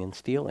killing and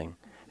stealing.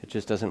 It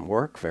just doesn't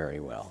work very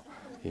well,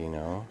 you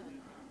know.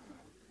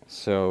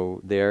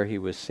 So there he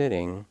was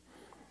sitting,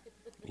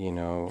 you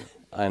know,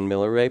 on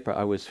Milarepa.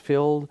 I was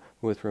filled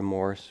with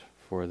remorse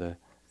for the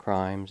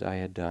crimes I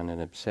had done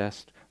and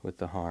obsessed with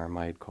the harm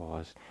I had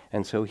caused.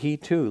 And so he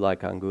too,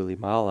 like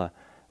Angulimala,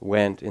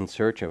 went in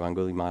search of,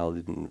 Angulimala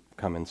didn't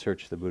come in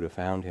search, the Buddha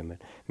found him,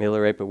 but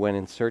Milarepa went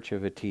in search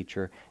of a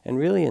teacher, and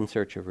really in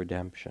search of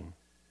redemption,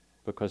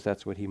 because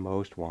that's what he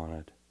most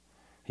wanted.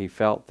 He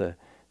felt the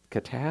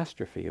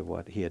catastrophe of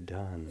what he had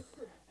done,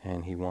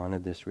 and he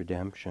wanted this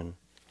redemption.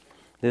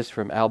 This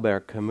from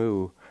Albert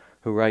Camus,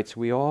 who writes,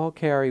 we all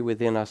carry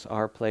within us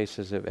our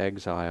places of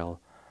exile,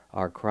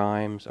 our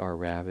crimes, our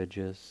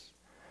ravages.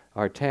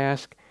 Our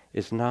task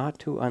is not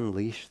to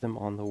unleash them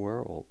on the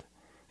world.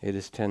 It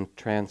is to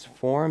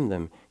transform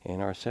them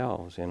in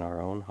ourselves, in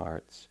our own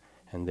hearts,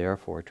 and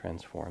therefore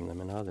transform them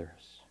in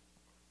others.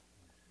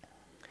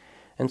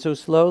 And so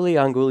slowly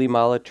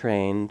Angulimala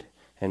trained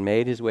and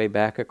made his way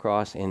back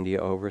across India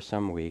over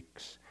some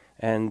weeks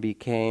and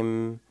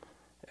became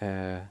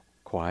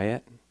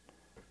quiet,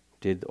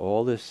 did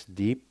all this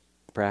deep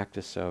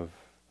practice of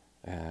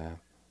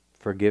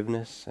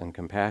forgiveness and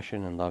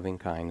compassion and loving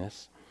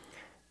kindness,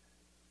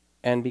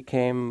 and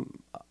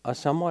became a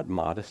somewhat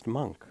modest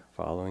monk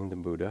following the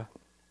Buddha.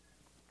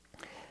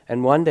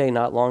 And one day,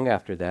 not long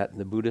after that,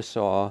 the Buddha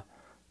saw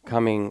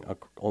coming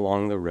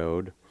along the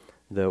road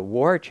the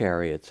war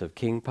chariots of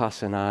King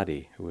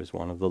Pasenadi, who was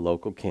one of the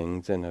local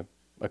kings and an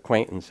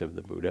acquaintance of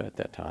the Buddha at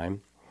that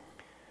time.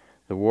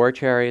 The war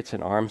chariots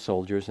and armed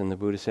soldiers, and the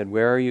Buddha said,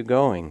 where are you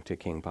going, to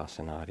King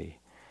Pasenadi?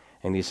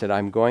 And he said,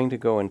 I'm going to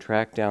go and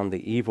track down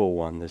the evil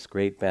one, this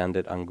great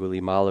bandit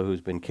Angulimala, who's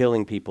been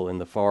killing people in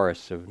the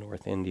forests of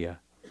North India.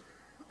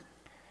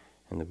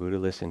 And the Buddha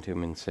listened to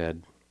him and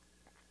said,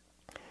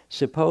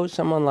 suppose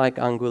someone like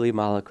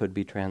Angulimala could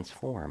be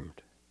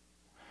transformed,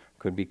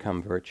 could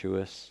become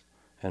virtuous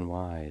and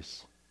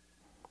wise.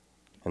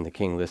 And the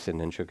king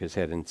listened and shook his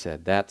head and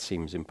said, that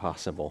seems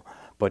impossible,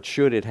 but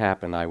should it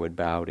happen, I would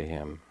bow to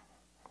him.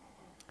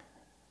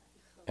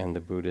 And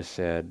the Buddha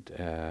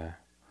said,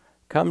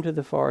 come to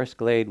the forest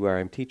glade where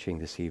I'm teaching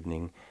this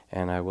evening,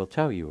 and I will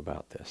tell you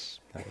about this.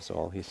 That was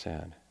all he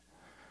said.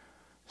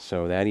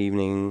 So that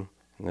evening,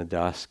 in the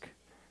dusk,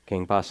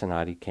 King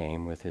Pasenadi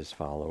came with his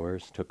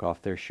followers, took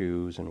off their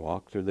shoes and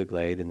walked through the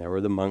glade, and there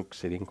were the monks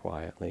sitting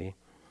quietly.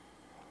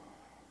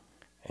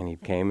 And he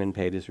came and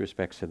paid his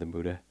respects to the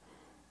Buddha.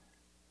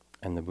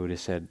 And the Buddha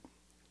said,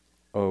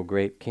 "O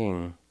great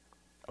king,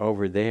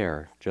 over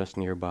there, just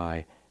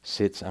nearby,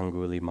 sits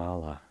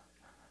Angulimala."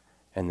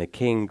 And the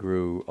king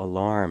grew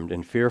alarmed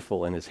and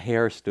fearful, and his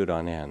hair stood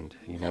on end.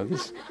 You know,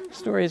 these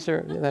stories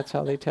that's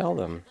how they tell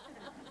them.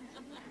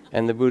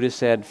 And the Buddha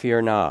said,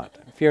 "Fear not."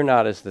 Fear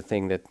not is the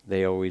thing that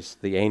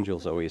the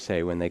angels always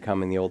say when they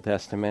come in the Old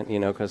Testament, you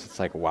know, because it's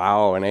like,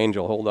 wow, an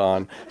angel, hold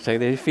on. Say,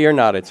 they fear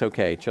not, it's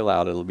okay, chill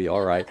out, it'll be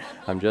all right.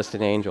 I'm just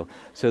an angel.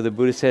 So the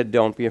Buddha said,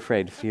 don't be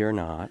afraid, fear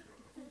not.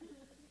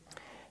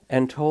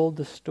 And told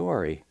the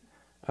story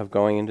of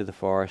going into the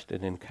forest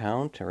and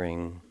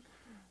encountering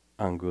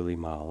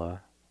Angulimala,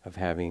 of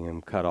having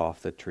him cut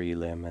off the tree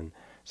limb and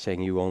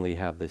saying, you only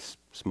have this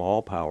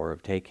small power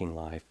of taking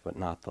life, but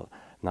not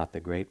the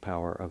great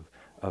power of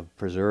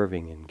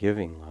preserving and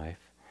giving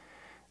life,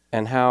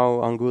 and how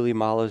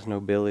Angulimala's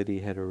nobility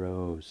had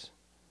arose.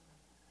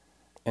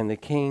 And the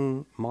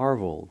king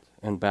marveled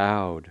and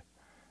bowed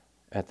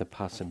at the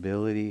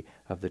possibility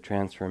of the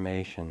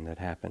transformation that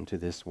happened to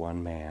this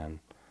one man,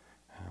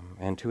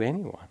 and to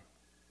anyone.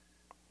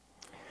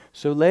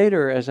 So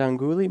later, as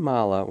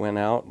Angulimala went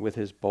out with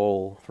his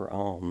bowl for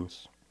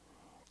alms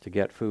to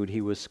get food,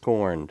 he was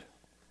scorned.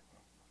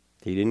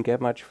 He didn't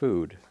get much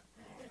food.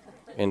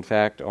 In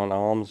fact, on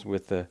alms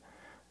with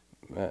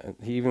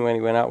even when he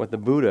went out with the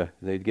Buddha,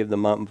 they'd give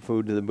the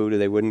food to the Buddha,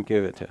 they wouldn't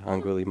give it to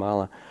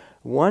Angulimala.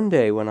 One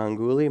day when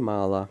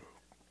Angulimala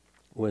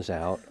was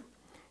out,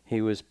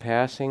 he was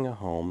passing a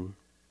home.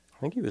 I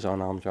think he was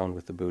on alms round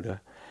with the Buddha.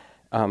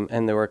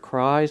 And there were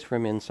cries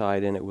from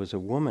inside, and it was a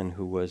woman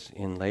who was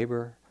in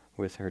labor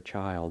with her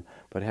child,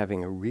 but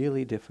having a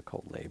really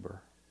difficult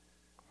labor.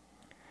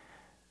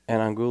 And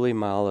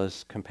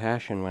Angulimala's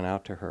compassion went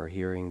out to her,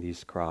 hearing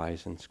these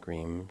cries and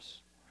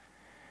screams.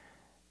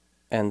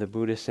 And the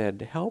Buddha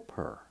said, help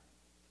her.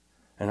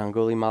 And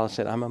Angulimala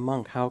said, I'm a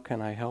monk, how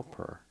can I help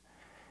her?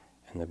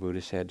 And the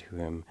Buddha said to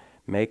him,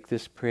 make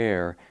this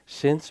prayer,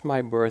 since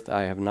my birth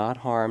I have not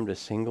harmed a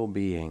single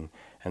being,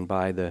 and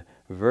by the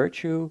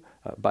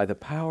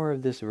power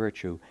of this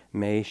virtue,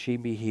 may she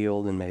be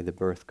healed and may the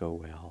birth go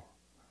well.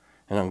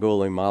 And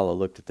Angulimala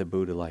looked at the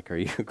Buddha like, are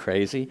you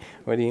crazy?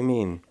 What do you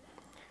mean?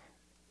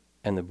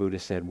 And the Buddha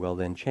said, well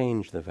then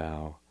change the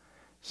vow.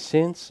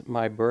 Since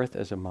my birth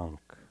as a monk,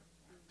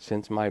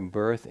 since my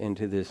birth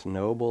into this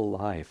noble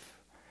life,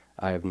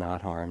 I have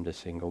not harmed a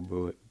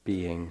single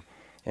being,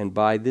 and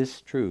by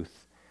this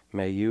truth,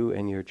 may you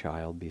and your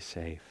child be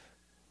safe.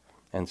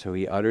 And so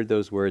he uttered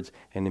those words,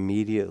 and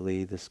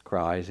immediately the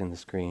cries and the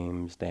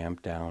screams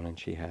damped down, and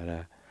she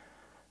had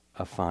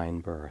a fine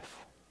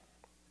birth.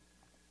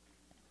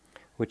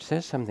 Which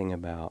says something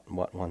about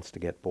what wants to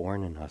get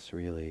born in us,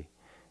 really,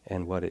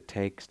 and what it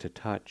takes to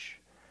touch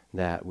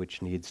that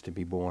which needs to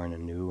be born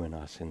anew in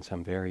us in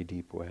some very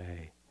deep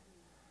way.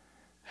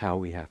 How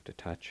we have to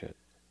touch it.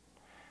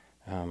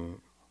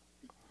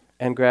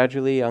 And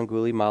gradually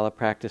Angulimala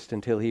practiced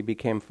until he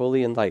became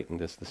fully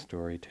enlightened, as the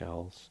story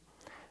tells.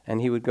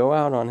 And he would go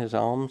out on his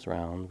alms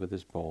round with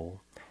his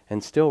bowl,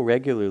 and still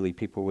regularly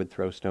people would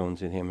throw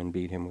stones at him and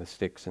beat him with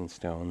sticks and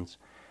stones.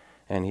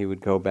 And he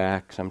would go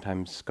back,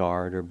 sometimes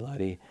scarred or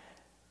bloody,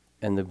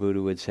 and the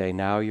Buddha would say,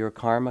 now your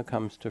karma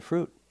comes to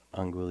fruit,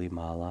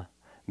 Angulimala.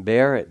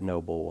 Bear it,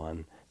 noble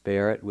one.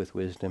 Bear it with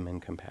wisdom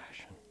and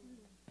compassion.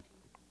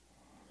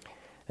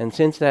 And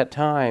since that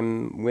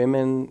time,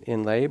 women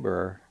in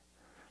labor,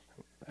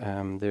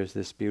 there's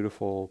this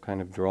beautiful kind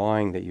of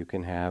drawing that you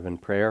can have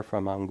and prayer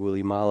from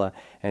Angulimala,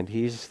 and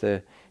he's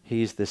the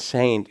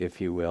saint,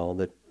 if you will,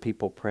 that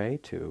people pray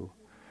to,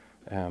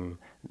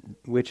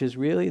 which is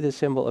really the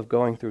symbol of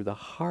going through the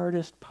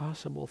hardest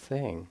possible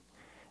thing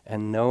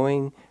and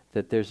knowing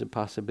that there's a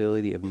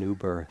possibility of new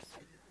birth,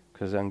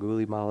 because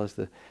Angulimala is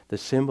the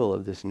symbol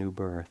of this new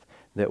birth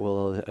that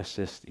will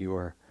assist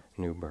your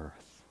new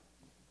birth.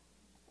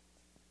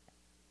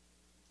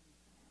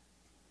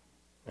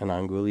 And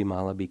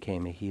Angulimala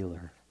became a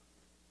healer.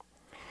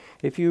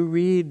 If you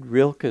read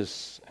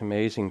Rilke's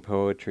amazing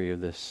poetry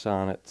of the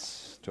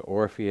sonnets to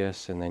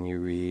Orpheus, and then you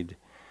read,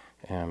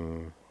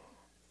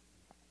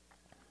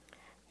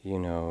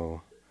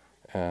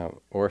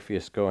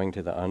 Orpheus going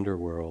to the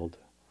underworld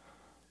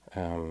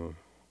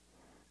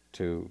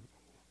to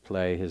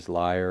play his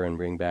lyre and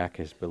bring back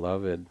his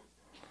beloved,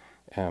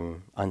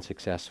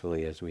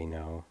 unsuccessfully, as we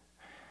know.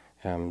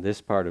 This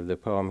part of the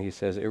poem, he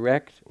says,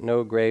 erect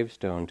no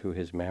gravestone to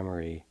his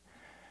memory.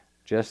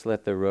 Just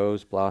let the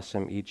rose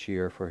blossom each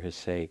year for his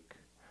sake.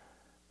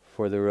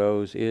 For the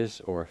rose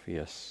is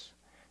Orpheus,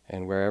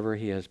 and wherever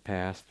he has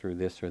passed through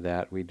this or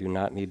that, we do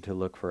not need to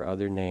look for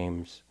other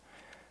names.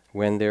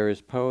 When there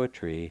is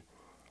poetry,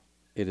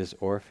 it is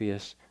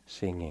Orpheus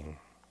singing.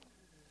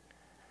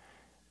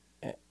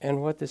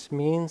 And what this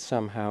means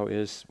somehow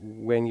is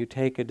when you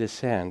take a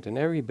descent, and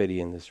everybody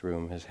in this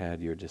room has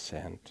had your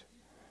descent,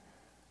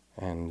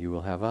 and you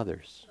will have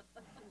others,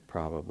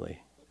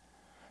 probably.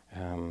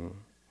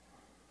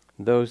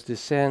 Those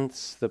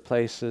descents, the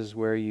places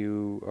where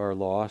you are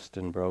lost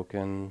and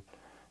broken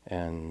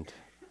and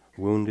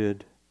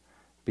wounded,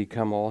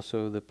 become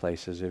also the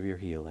places of your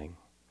healing.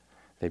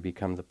 They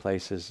become the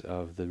places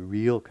of the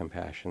real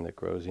compassion that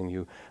grows in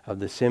you, of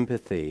the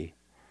sympathy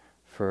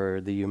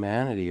for the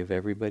humanity of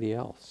everybody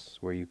else,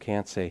 where you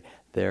can't say,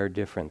 they're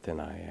different than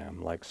I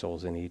am, like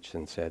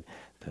Solzhenitsyn said,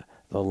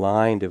 the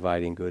line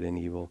dividing good and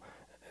evil,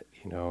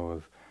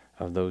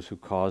 of those who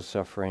cause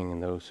suffering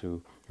and those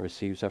who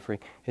receive suffering.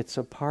 It's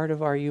a part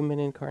of our human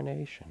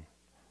incarnation.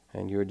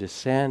 And your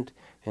descent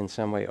in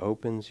some way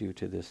opens you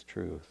to this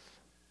truth.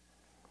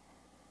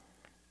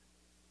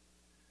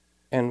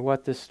 And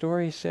what the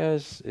story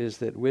says is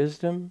that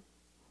wisdom,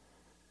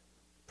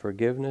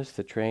 forgiveness,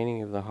 the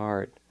training of the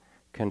heart,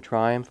 can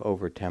triumph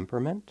over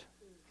temperament,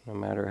 no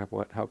matter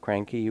how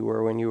cranky you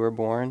were when you were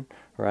born,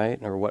 right?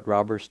 Or what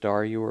robber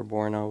star you were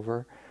born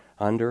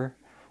under.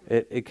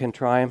 It can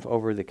triumph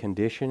over the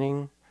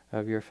conditioning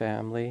of your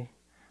family,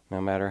 no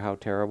matter how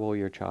terrible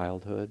your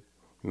childhood.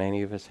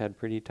 Many of us had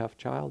pretty tough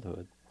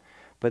childhood.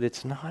 But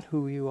it's not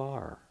who you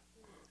are.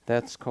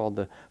 That's called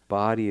the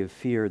body of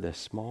fear, the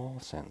small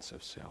sense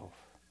of self.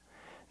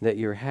 That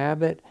your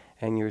habit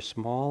and your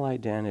small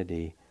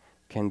identity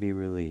can be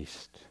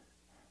released,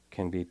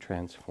 can be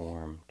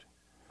transformed.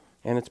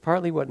 And it's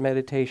partly what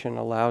meditation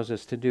allows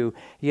us to do.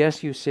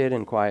 Yes, you sit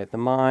and quiet the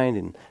mind,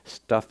 and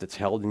stuff that's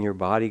held in your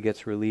body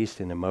gets released,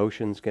 and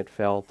emotions get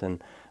felt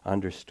and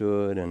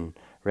understood and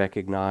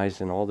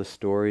recognized, and all the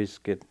stories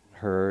get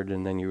heard,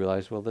 and then you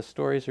realize, well, the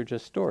stories are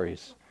just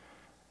stories.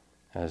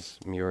 As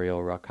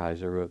Muriel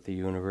Rukeyser wrote, the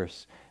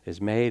universe is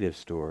made of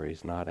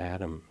stories, not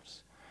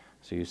atoms.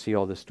 So you see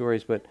all the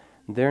stories, but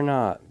they're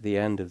not the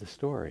end of the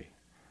story.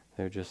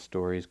 They're just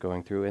stories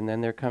going through. And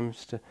then there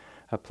comes to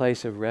a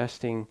place of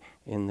resting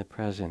in the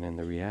present, in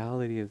the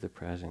reality of the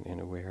present, in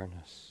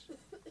awareness.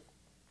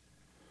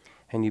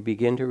 And you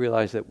begin to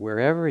realize that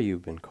wherever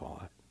you've been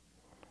caught,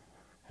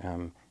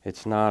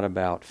 it's not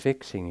about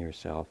fixing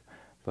yourself,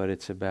 but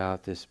it's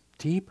about this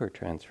deeper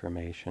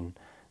transformation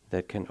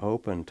that can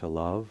open to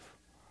love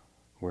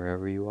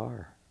wherever you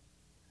are,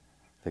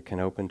 that can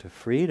open to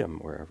freedom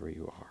wherever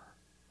you are.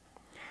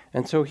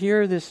 And so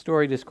here this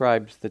story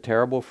describes the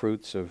terrible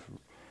fruits of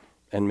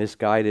and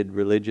misguided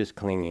religious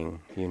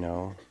clinging,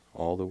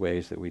 all the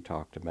ways that we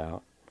talked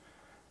about,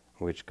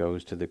 which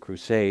goes to the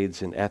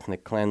Crusades and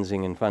ethnic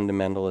cleansing and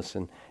fundamentalists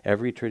in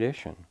every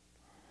tradition.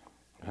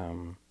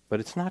 But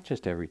it's not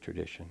just every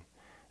tradition.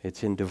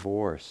 It's in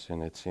divorce,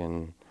 and it's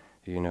in,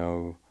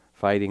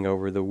 fighting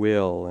over the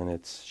will, and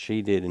it's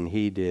she did and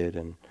he did,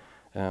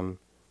 and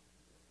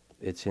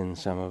it's in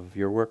some of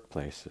your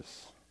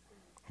workplaces.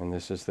 And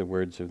this is the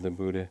words of the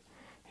Buddha.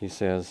 He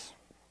says,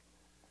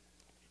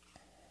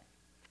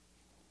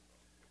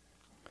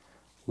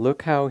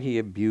 "Look how he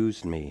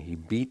abused me, he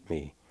beat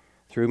me,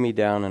 threw me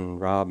down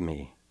and robbed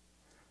me.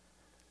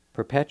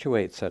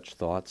 Perpetuate such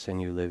thoughts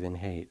and you live in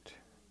hate.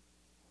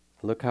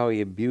 Look how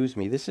he abused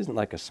me." This isn't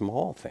like a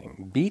small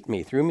thing. Beat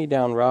me, threw me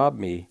down, robbed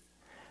me.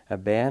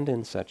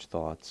 Abandon such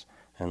thoughts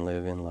and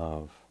live in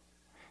love.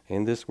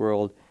 In this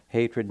world,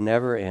 hatred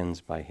never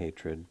ends by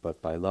hatred,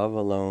 but by love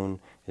alone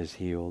is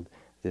healed.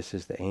 This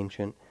is the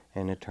ancient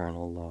and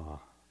eternal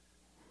law.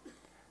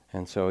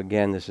 And so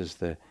again, this is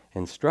the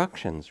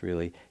instructions,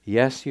 really.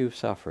 Yes, you've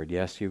suffered.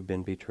 Yes, you've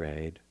been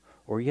betrayed.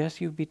 Or yes,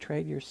 you've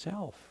betrayed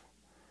yourself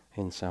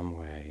in some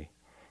way.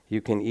 You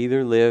can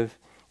either live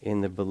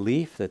in the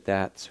belief that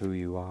that's who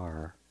you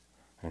are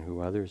and who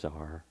others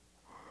are,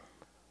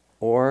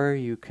 or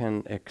you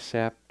can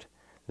accept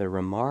the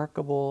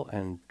remarkable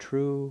and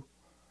true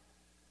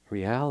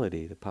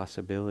reality, the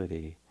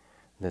possibility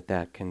that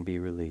that can be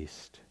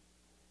released,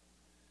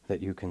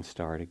 that you can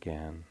start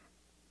again.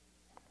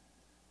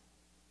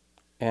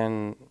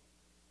 And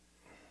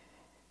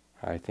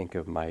I think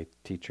of my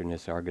teacher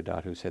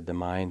Nisargadatta, who said the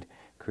mind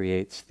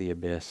creates the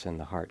abyss and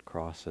the heart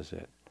crosses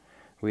it.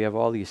 We have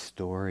all these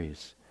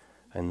stories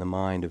in the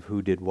mind of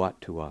who did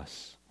what to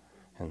us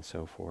and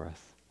so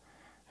forth.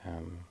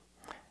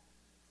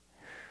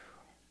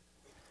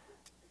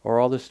 Or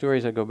all the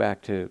stories that go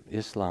back to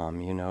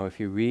Islam, if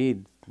you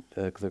read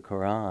the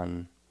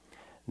Quran,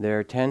 there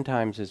are 10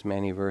 times as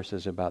many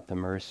verses about the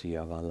mercy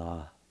of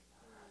Allah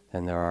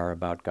than there are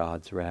about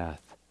God's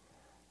wrath.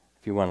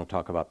 If you want to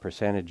talk about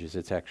percentages,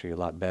 it's actually a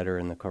lot better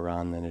in the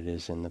Quran than it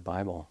is in the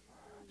Bible,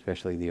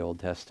 especially the Old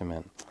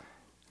Testament.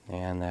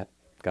 And that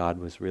God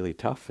was really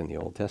tough in the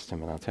Old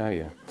Testament, I'll tell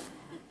you.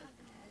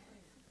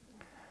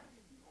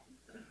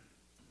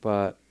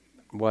 But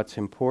what's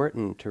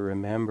important to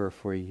remember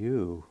for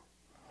you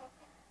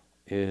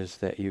is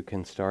that you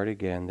can start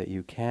again, that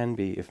you can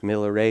be, if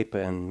Milarepa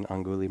and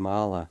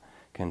Angulimala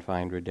can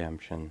find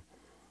redemption,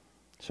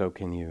 so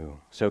can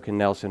you. So can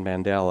Nelson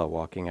Mandela,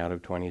 walking out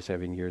of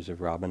 27 years of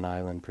Robben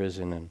Island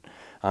prison, and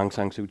Aung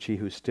San Suu Kyi,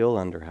 who's still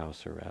under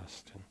house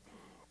arrest.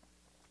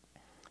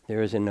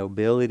 There is a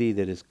nobility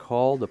that is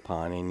called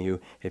upon in you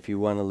if you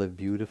want to live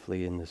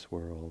beautifully in this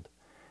world.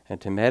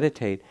 And to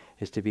meditate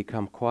is to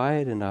become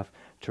quiet enough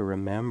to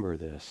remember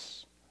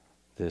this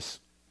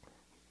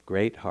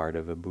great heart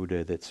of a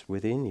Buddha that's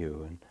within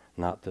you and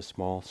not the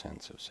small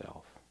sense of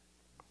self.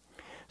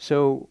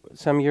 So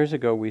some years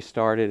ago we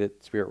started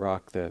at Spirit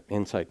Rock the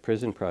Insight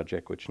Prison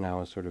Project, which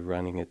now is sort of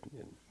running it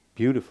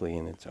beautifully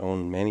in its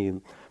own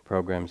many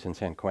programs in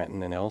San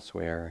Quentin and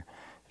elsewhere.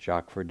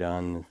 Jacques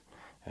Verdun,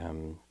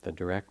 the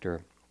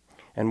director.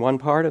 And one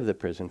part of the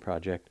prison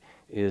project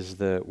is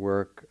the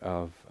work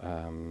of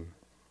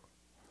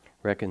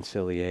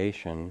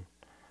reconciliation,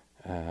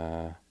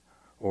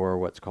 or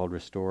what's called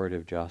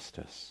restorative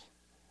justice,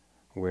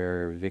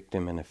 where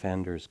victim and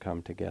offenders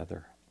come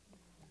together.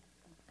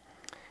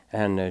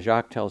 And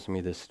Jacques tells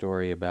me this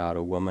story about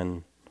a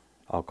woman,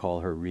 I'll call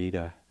her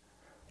Rita,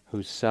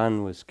 whose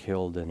son was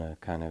killed in a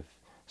kind of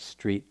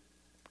street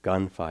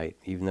gunfight,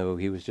 even though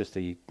he was just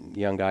a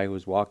young guy who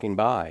was walking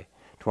by,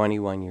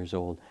 21 years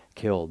old,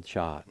 killed,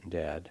 shot,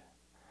 dead.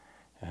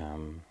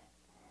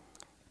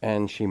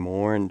 And she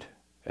mourned,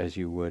 as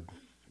you would,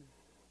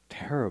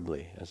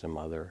 terribly as a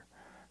mother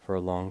for a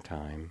long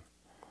time.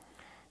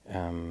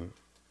 And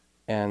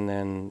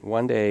then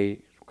one day,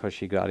 because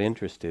she got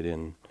interested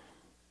in,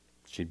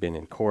 she'd been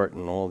in court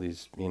and all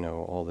these,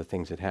 all the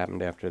things that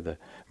happened after the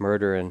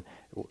murder, and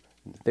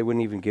they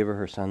wouldn't even give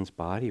her son's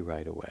body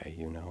right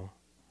away,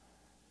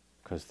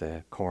 because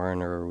the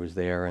coroner was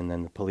there and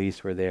then the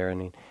police were there. I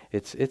mean,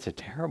 it's a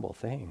terrible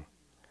thing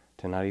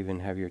to not even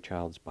have your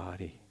child's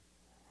body.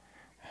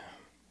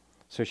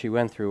 So she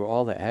went through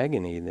all the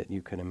agony that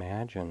you could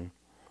imagine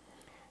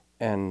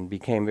and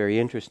became very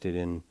interested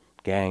in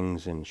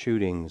gangs and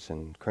shootings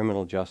and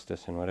criminal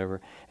justice and whatever.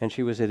 And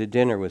she was at a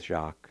dinner with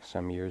Jacques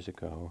some years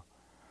ago,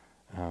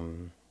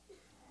 and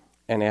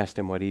asked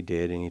him what he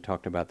did, and he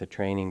talked about the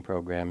training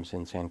programs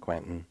in San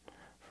Quentin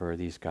for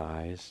these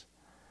guys.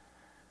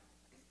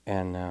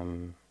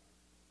 And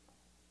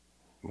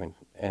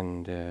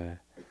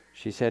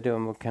She said to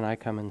him, "Well, can I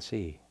come and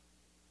see?"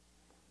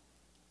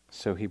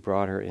 So he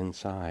brought her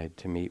inside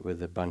to meet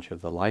with a bunch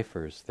of the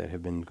lifers that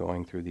have been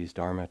going through these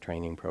Dharma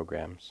training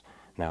programs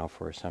now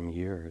for some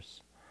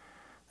years.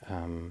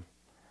 And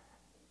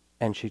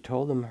she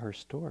told them her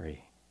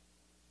story.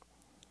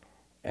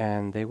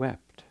 And they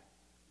wept.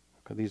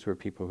 These were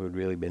people who had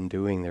really been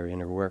doing their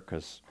inner work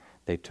because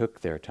they took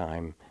their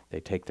time. They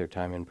take their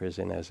time in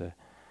prison as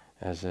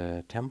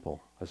a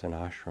temple, as an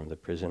ashram, the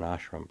prison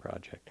ashram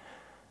project.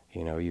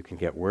 You know, you can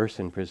get worse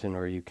in prison,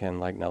 or you can,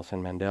 like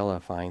Nelson Mandela,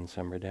 find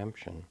some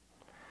redemption.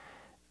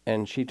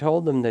 And she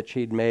told them that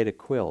she'd made a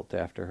quilt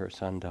after her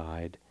son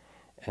died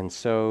and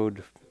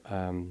sewed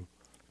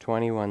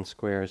 21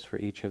 squares for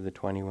each of the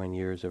 21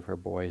 years of her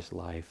boy's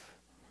life,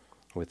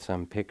 with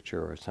some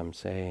picture or some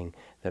saying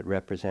that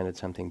represented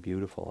something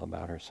beautiful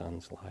about her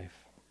son's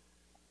life.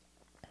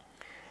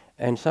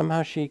 And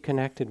somehow she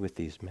connected with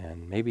these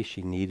men. Maybe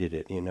she needed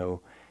it, you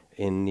know.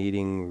 In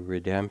needing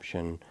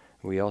redemption,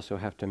 we also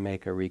have to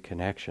make a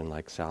reconnection,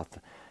 like South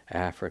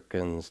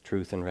Africans'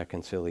 Truth and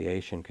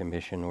Reconciliation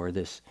Commission, or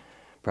this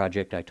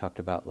project I talked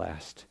about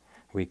last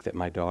week that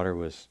my daughter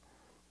was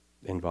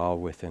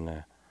involved with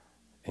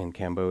in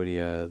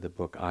Cambodia, the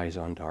book Eyes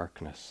on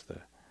Darkness,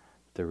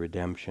 the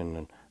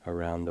redemption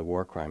around the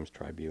War Crimes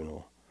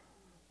Tribunal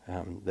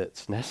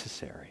that's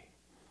necessary.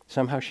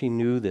 Somehow she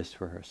knew this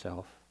for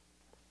herself.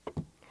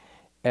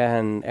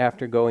 And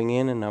after going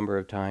in a number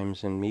of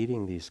times and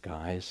meeting these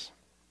guys,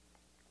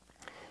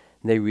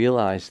 they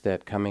realized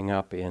that coming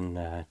up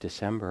in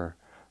December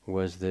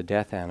was the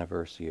death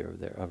anniversary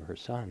of her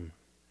son.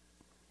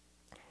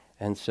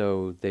 And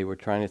so they were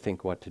trying to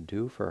think what to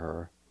do for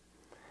her,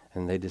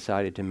 and they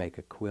decided to make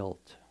a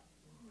quilt.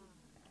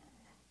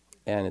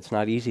 And it's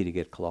not easy to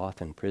get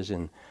cloth in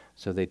prison,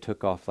 so they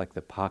took off like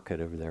the pocket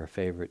of their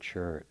favorite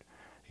shirt,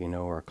 you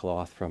know, or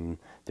cloth from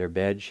their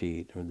bed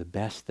sheet, or the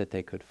best that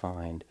they could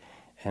find.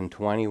 And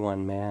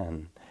 21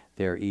 men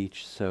there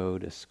each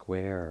sewed a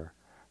square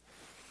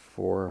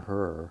for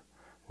her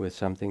with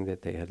something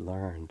that they had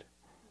learned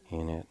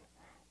in it,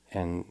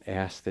 and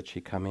asked that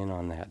she come in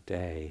on that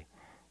day,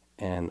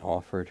 and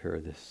offered her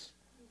this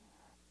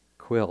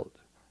quilt,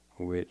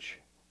 which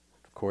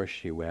of course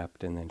she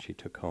wept, and then she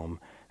took home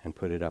and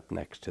put it up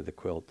next to the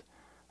quilt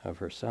of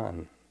her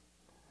son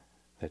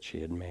that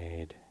she had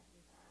made.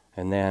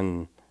 And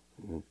then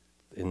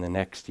in the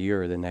next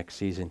year, the next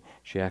season,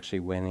 she actually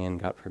went in,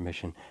 got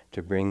permission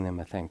to bring them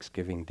a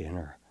Thanksgiving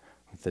dinner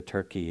with the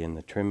turkey and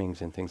the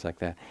trimmings and things like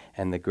that.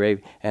 And the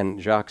gravy,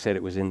 and Jacques said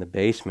it was in the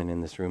basement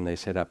in this room they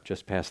set up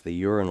just past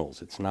the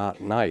urinals. It's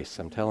not nice,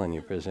 I'm telling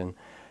you, prison.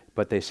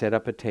 But they set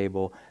up a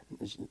table.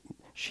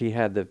 She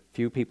had the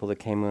few people that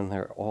came in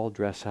there all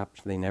dressed up,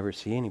 so they never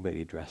see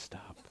anybody dressed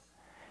up.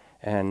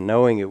 And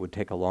knowing it would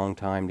take a long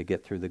time to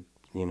get through the,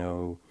 you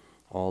know,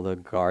 all the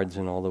guards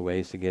and all the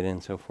ways to get in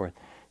and so forth,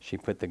 she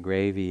put the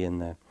gravy in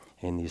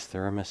these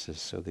thermoses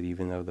so that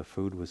even though the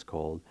food was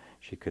cold,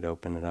 she could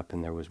open it up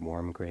and there was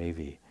warm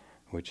gravy,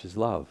 which is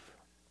love.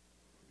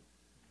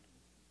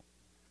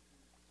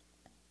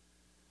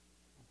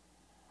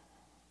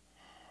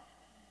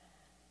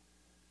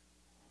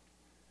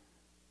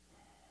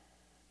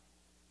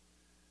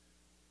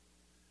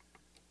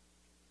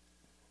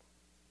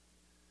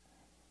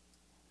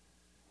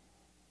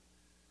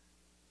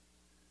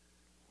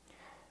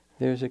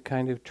 There's a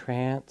kind of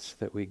trance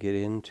that we get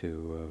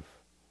into of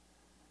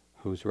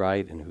who's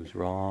right and who's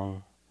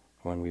wrong,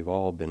 when we've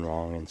all been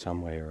wrong in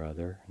some way or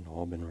other, and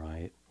all been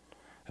right,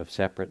 of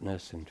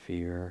separateness and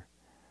fear.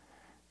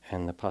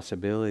 And the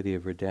possibility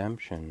of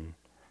redemption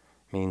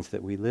means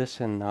that we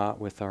listen not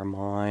with our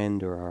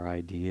mind or our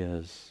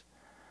ideas,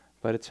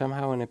 but it's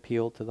somehow an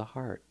appeal to the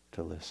heart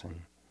to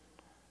listen.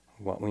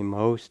 What we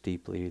most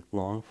deeply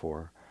long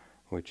for,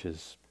 which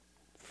is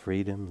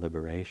freedom,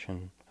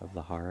 liberation of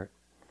the heart.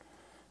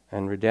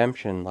 And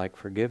redemption, like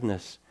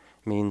forgiveness,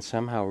 means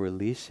somehow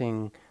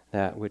releasing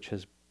that which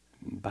has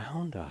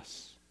bound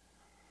us.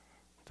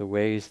 The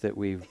ways that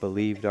we've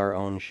believed our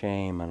own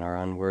shame and our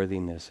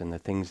unworthiness and the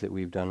things that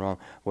we've done wrong.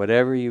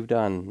 Whatever you've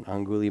done,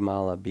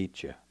 Angulimala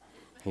beat you,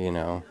 you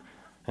know,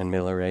 and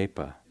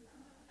Milarepa.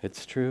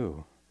 It's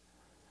true.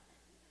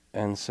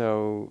 And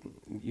so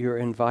you're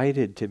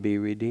invited to be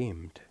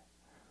redeemed.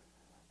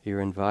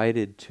 You're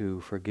invited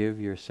to forgive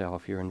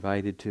yourself. You're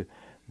invited to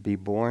be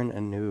born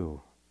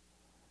anew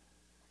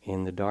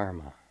in the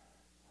Dharma.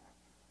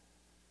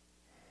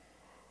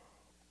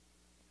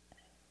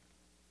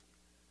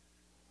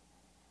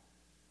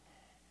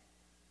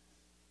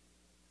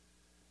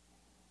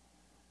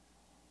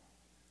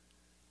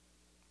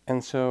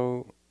 And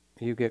so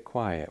you get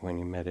quiet when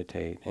you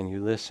meditate and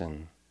you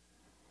listen,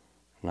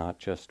 not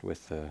just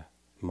with the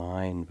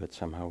mind, but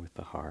somehow with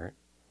the heart.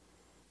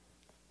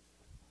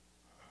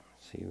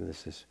 See,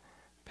 this is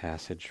a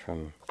passage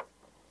from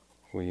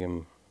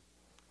William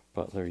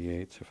Butler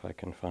Yeats, if I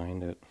can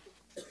find it.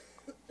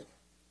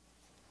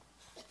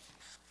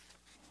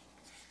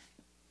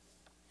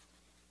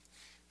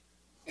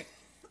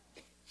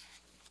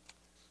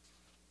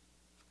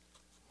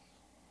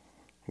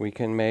 We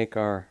can make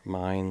our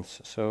minds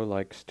so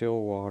like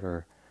still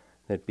water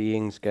that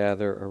beings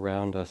gather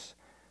around us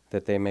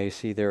that they may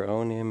see their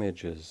own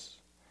images,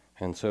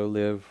 and so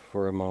live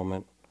for a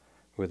moment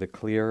with a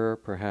clearer,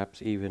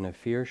 perhaps even a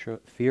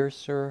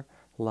fiercer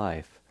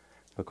life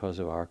because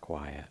of our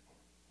quiet.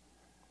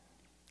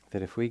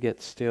 That if we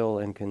get still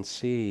and can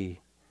see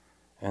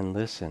and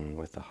listen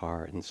with the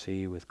heart and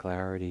see with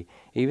clarity,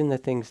 even the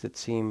things that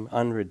seem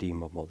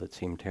unredeemable, that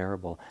seem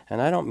terrible.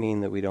 And I don't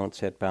mean that we don't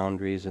set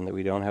boundaries and that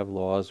we don't have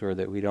laws or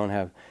that we don't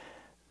have,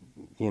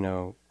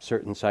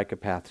 certain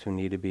psychopaths who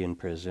need to be in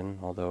prison,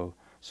 although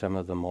some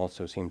of them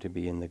also seem to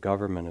be in the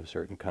government of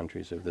certain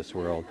countries of this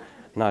world.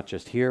 Not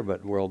just here,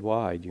 but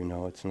worldwide.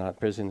 It's not,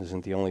 prison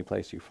isn't the only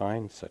place you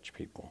find such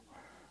people.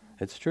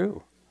 It's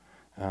true.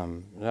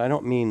 I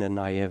don't mean a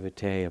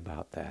naivete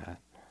about that.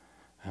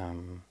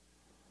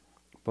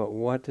 But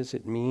what does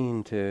it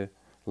mean to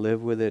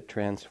live with a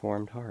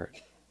transformed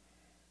heart?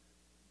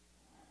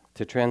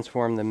 To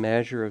transform the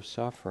measure of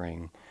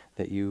suffering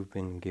that you've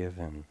been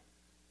given.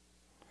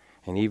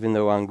 And even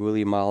though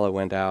Angulimala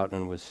went out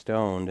and was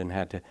stoned and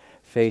had to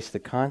face the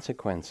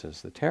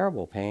consequences, the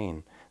terrible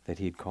pain that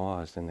he'd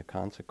caused and the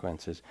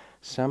consequences,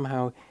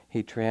 somehow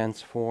he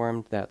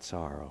transformed that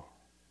sorrow.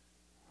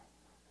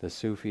 The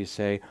Sufis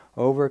say,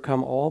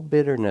 overcome all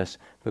bitterness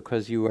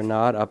because you are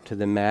not up to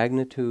the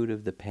magnitude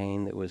of the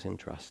pain that was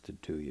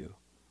entrusted to you.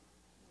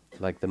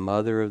 Like the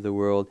mother of the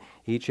world,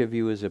 each of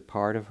you is a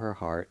part of her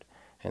heart,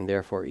 and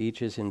therefore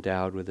each is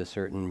endowed with a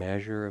certain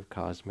measure of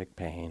cosmic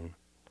pain.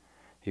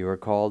 You are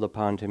called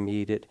upon to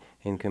meet it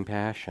in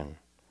compassion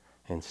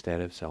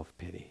instead of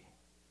self-pity.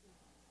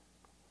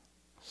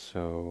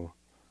 So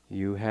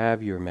you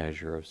have your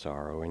measure of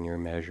sorrow and your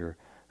measure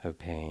of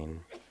pain.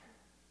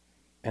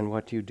 And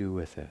what do you do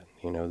with it?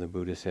 The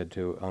Buddha said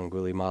to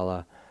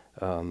Angulimala,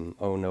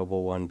 O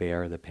noble one,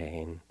 bear the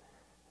pain.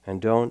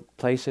 And don't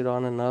place it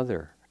on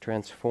another.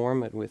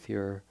 Transform it with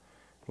your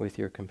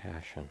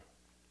compassion.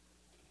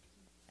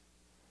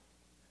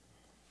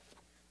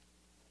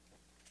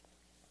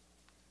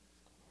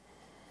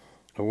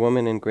 A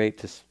woman in great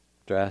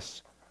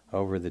distress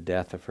over the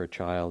death of her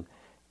child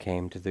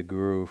came to the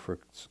Guru for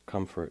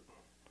comfort.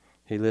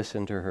 He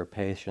listened to her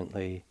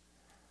patiently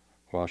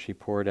while she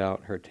poured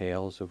out her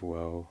tales of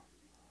woe.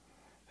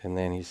 And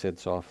then he said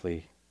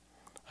softly,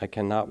 I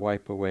cannot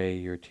wipe away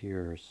your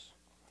tears.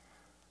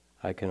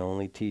 I can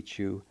only teach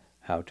you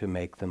how to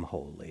make them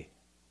holy.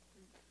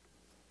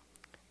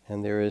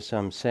 And there is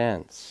some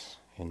sense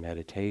in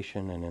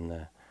meditation and in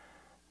the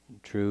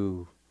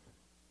true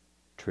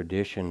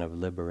tradition of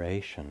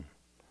liberation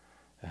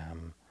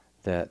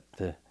that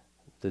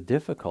the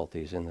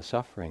difficulties and the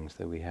sufferings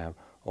that we have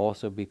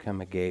also become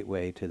a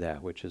gateway to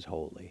that which is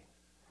holy.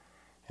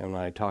 And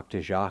when I talked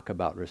to Jacques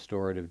about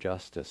restorative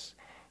justice,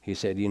 he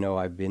said,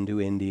 I've been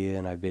to India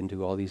and I've been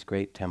to all these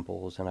great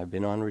temples and I've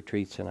been on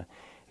retreats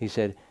he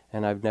said,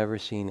 and I've never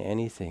seen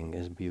anything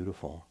as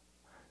beautiful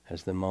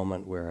as the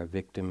moment where a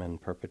victim and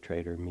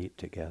perpetrator meet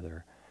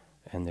together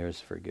and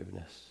there's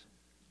forgiveness.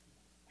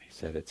 He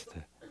said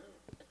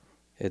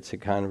it's a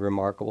kind of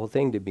remarkable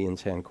thing to be in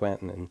San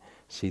Quentin and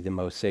see the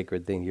most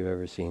sacred thing you've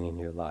ever seen in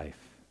your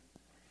life.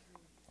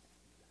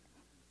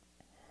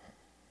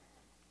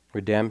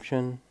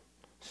 Redemption,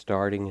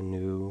 starting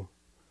anew,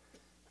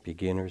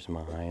 beginner's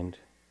mind.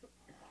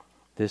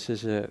 This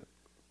is a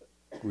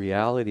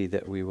reality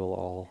that we will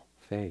all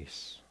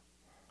face,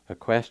 a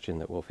question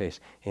that we'll face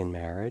in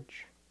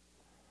marriage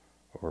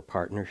or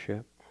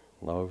partnership,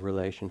 love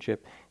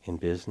relationship, in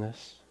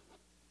business,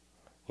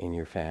 in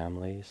your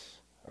families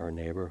or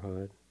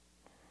neighborhood,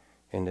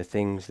 in the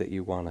things that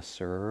you want to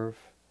serve,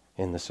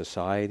 in the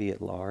society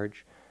at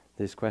large.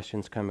 These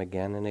questions come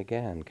again and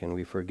again. Can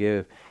we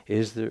forgive?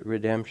 Is the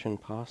redemption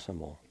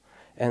possible?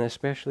 And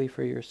especially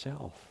for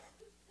yourself.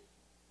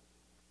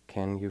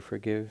 Can you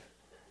forgive,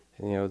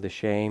 the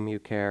shame you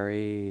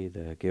carry,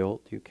 the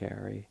guilt you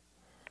carry?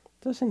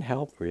 It doesn't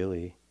help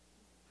really.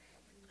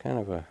 Kind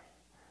of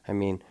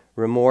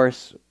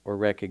remorse or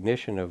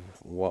recognition of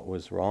what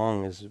was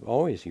wrong is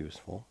always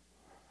useful.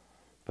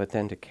 But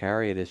then to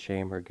carry it as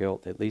shame or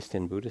guilt, at least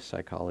in Buddhist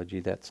psychology,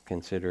 that's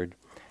considered,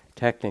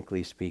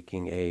 technically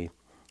speaking, a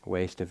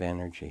waste of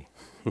energy.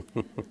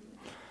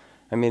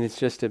 It's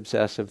just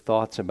obsessive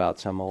thoughts about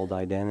some old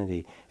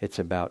identity. It's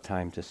about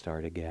time to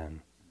start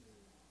again.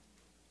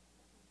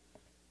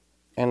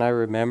 And I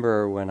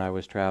remember when I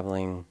was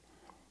traveling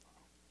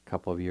a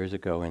couple of years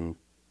ago in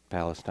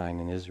Palestine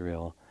and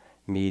Israel,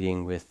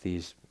 meeting with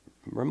these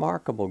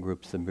remarkable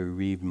groups, the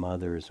bereaved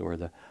mothers or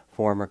the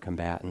former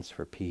combatants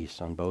for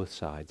peace on both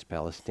sides,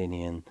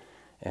 Palestinian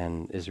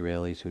and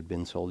Israelis who'd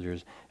been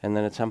soldiers, and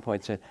then at some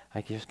point said,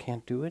 I just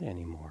can't do it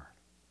anymore.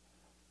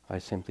 I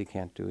simply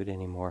can't do it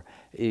anymore.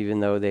 Even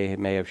though they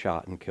may have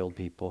shot and killed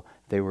people,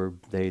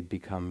 they'd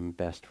become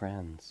best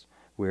friends.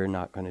 We're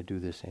not going to do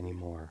this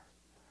anymore.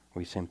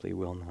 We simply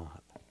will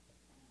not.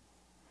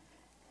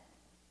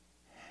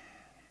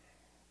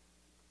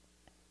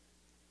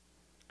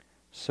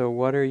 So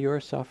what are your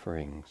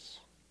sufferings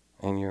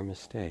and your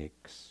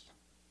mistakes?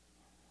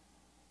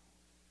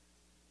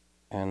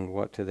 And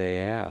what do they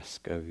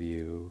ask of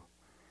you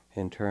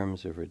in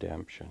terms of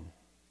redemption?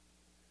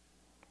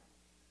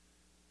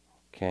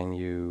 Can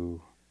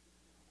you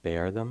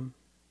bear them?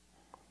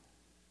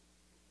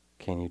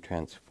 Can you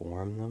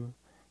transform them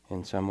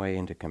in some way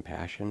into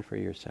compassion for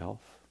yourself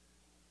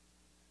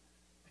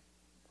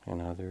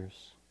and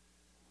others?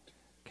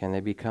 Can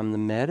they become the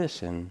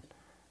medicine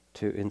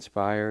to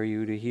inspire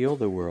you to heal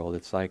the world?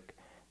 It's like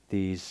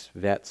these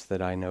vets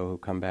that I know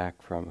who've come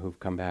back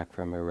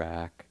from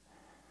Iraq,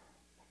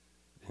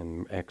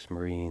 and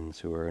ex-Marines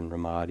who are in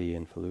Ramadi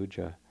and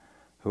Fallujah,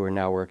 who are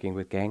now working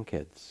with gang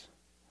kids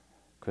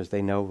because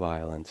they know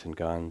violence and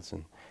guns,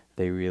 and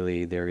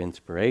they're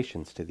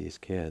inspirations to these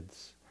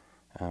kids.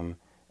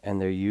 And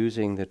they're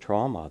using the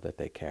trauma that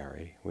they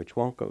carry, which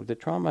won't go. The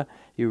trauma,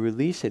 you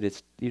release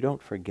it, you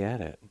don't forget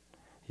it.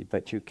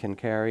 But you can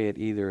carry it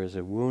either as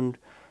a wound,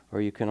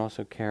 or you can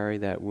also carry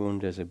that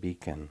wound as a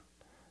beacon,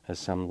 as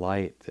some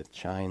light that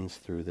shines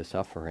through the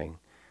suffering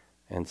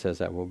and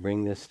says, I will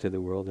bring this to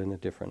the world in a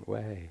different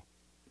way.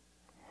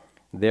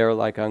 They're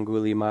like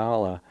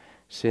Angulimala,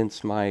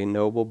 since my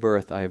noble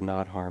birth I have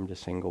not harmed a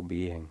single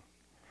being.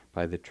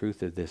 By the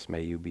truth of this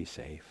may you be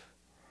safe.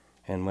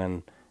 And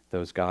when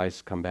those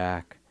guys come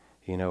back,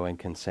 and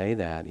can say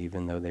that,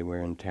 even though they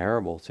were in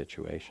terrible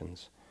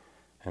situations,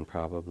 and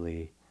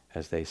probably,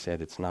 as they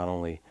said, it's not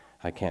only,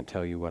 I can't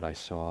tell you what I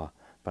saw,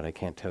 but I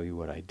can't tell you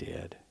what I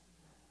did.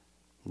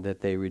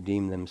 That they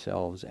redeem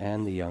themselves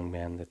and the young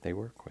men that they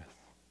work with.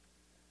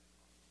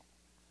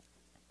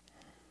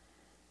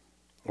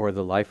 Or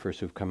the lifers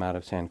who've come out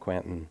of San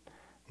Quentin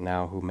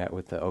now, who met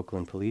with the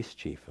Oakland police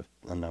chief,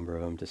 a number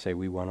of them, to say,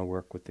 we want to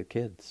work with the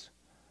kids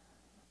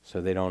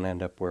so they don't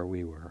end up where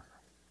we were.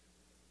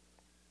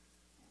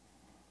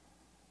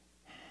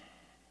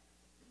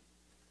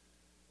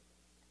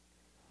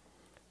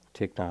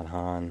 Thich Nhat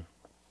Hanh.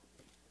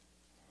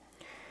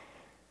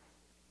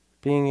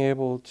 Being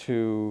able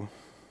to,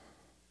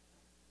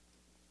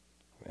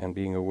 and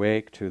being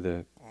awake to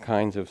the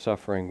kinds of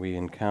suffering we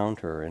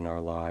encounter in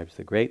our lives,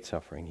 the great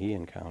suffering he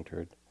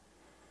encountered,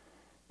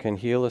 can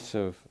heal us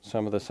of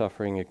some of the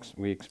suffering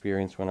we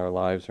experience when our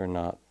lives are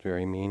not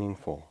very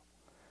meaningful.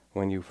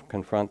 When you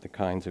confront the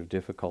kinds of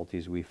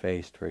difficulties we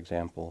faced, for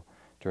example,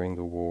 during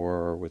the war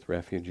or with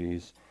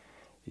refugees,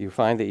 you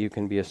find that you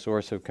can be a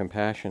source of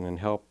compassion and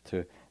help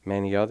to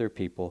many other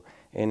people.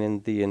 And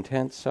in the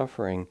intense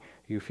suffering,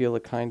 you feel a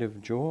kind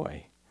of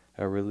joy,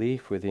 a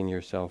relief within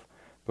yourself,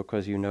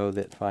 because you know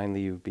that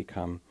finally you've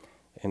become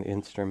an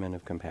instrument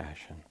of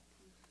compassion.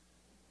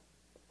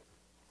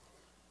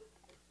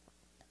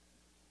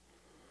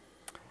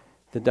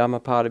 The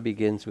Dhammapada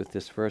begins with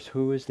this verse,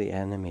 who is the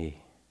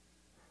enemy?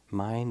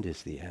 Mind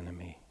is the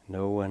enemy.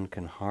 No one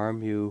can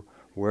harm you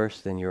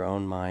worse than your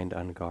own mind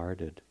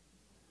unguarded,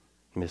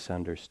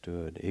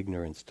 misunderstood,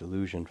 ignorance,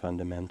 delusion,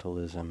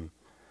 fundamentalism,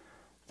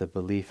 the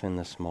belief in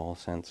the small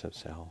sense of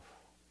self.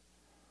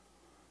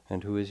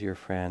 And who is your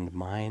friend?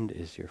 Mind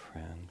is your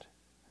friend.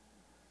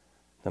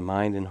 The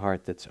mind and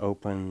heart that's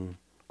open,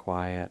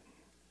 quiet,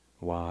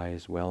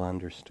 wise, well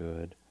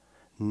understood.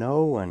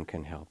 No one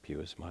can help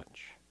you as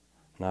much,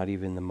 not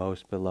even the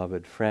most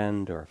beloved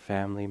friend or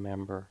family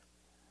member.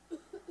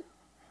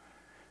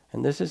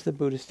 And this is the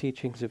Buddhist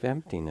teachings of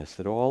emptiness,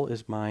 that all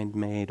is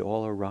mind-made,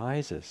 all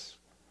arises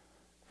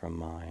from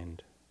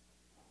mind.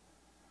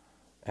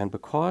 And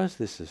because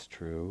this is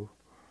true,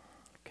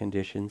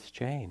 conditions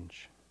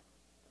change.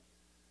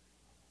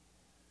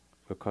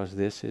 Because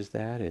this is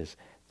that is.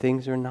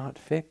 Things are not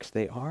fixed,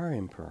 they are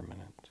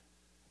impermanent.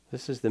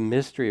 This is the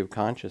mystery of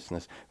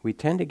consciousness. We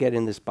tend to get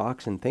in this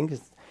box and think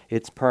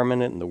it's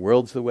permanent and the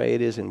world's the way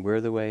it is and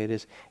we're the way it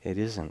is. It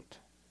isn't.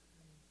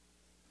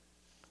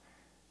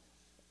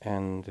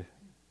 And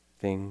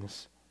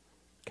things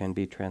can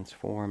be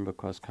transformed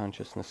because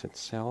consciousness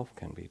itself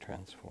can be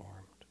transformed.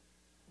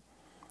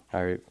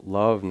 I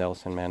love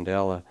Nelson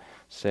Mandela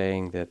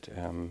saying that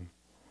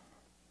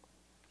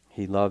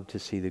he loved to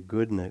see the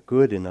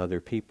good in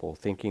other people.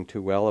 Thinking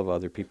too well of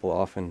other people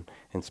often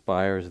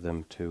inspires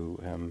them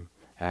to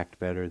act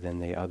better than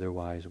they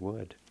otherwise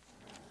would.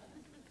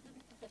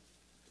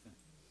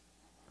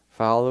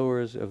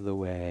 Followers of the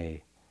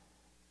way,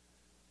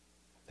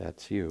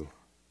 that's you.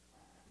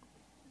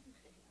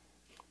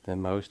 The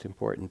most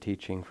important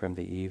teaching from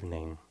the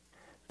evening,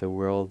 the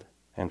world,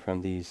 and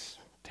from these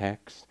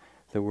texts,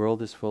 the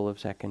world is full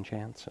of second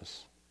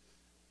chances.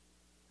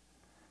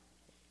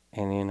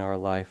 And in our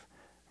life,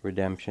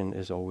 redemption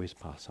is always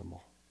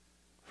possible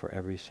for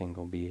every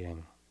single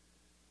being.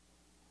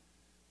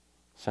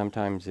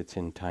 Sometimes it's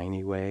in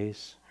tiny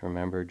ways.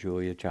 Remember,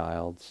 Julia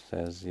Childs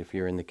says, if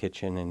you're in the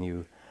kitchen and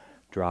you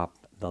drop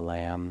the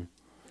lamb,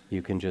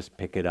 you can just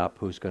pick it up.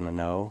 Who's going to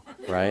know,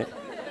 right?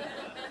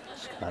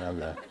 It's kind of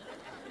the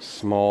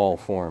small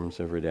forms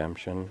of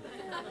redemption.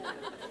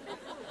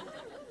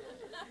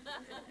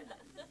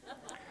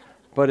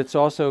 But it's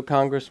also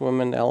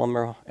Congresswoman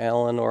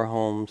Eleanor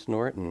Holmes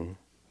Norton,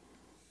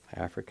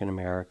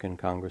 African-American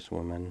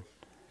Congresswoman,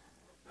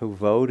 who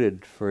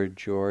voted for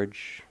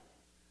George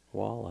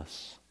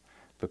Wallace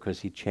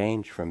because he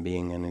changed from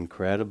being an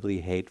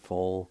incredibly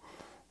hateful,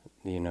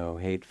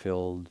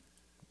 hate-filled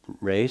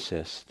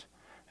racist,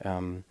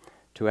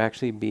 to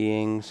actually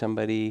being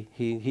somebody,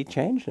 he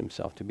changed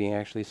himself to being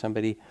actually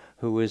somebody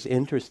who was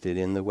interested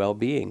in the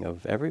well-being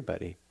of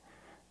everybody.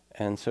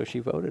 And so she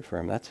voted for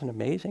him. That's an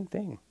amazing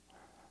thing,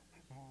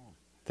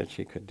 that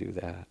she could do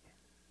that.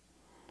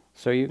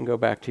 So you can go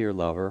back to your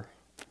lover,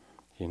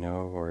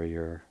 or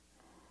your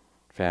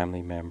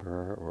family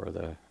member, or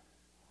the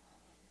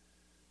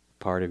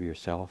part of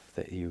yourself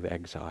that you've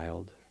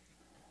exiled,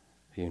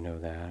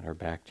 that, or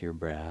back to your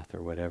breath,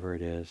 or whatever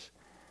it is,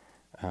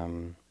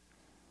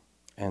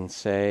 and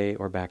say,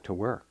 or back to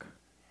work,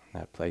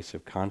 that place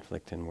of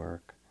conflict in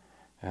work,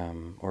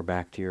 or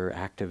back to your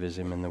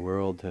activism in the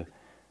world to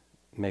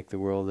make the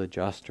world a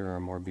juster or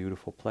more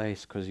beautiful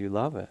place because you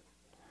love it,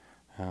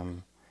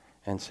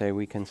 and say,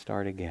 we can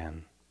start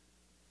again.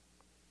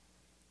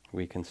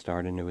 We can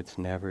start anew. It's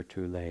never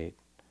too late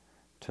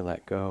to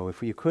let go.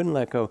 If you couldn't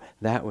let go,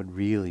 that would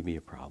really be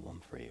a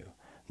problem for you.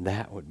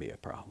 That would be a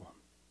problem.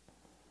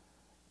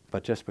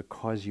 But just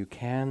because you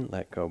can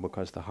let go,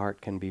 because the heart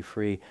can be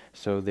free,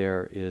 so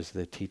there is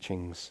the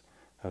teachings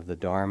of the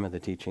Dharma, the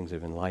teachings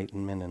of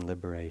enlightenment and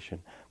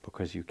liberation,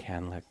 because you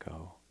can let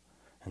go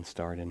and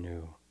start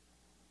anew.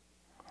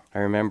 I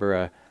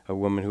remember a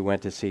woman who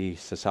went to see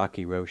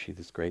Sasaki Roshi,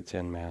 this great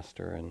Zen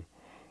master, and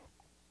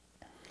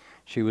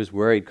she was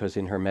worried because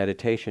in her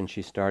meditation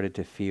she started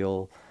to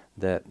feel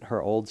that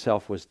her old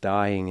self was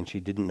dying and she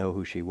didn't know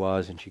who she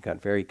was, and she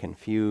got very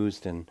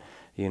confused, and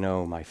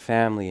my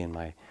family and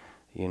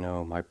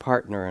my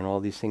partner and all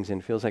these things,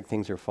 and it feels like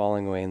things are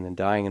falling away and then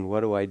dying, and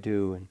what do I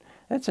do? And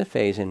that's a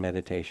phase in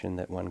meditation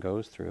that one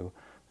goes through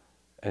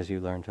as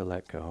you learn to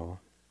let go.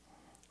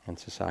 And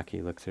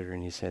Sasaki looked at her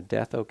and he said,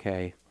 death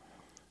okay,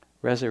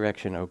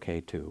 resurrection okay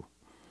too,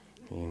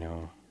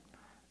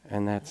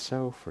 and that's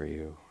so for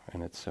you,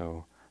 and it's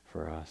so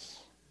for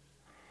us.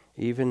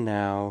 Even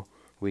now,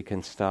 we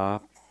can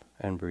stop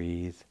and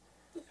breathe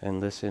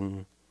and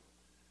listen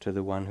to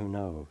the one who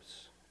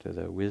knows, to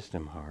the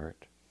wisdom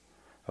heart.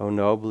 O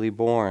nobly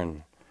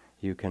born,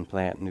 you can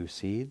plant new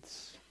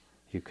seeds,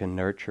 you can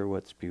nurture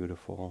what's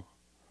beautiful,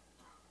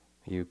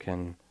 you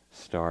can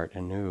start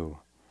anew.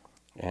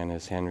 And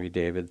as Henry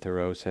David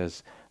Thoreau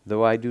says,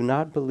 though I do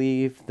not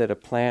believe that a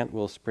plant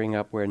will spring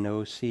up where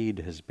no seed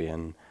has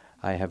been,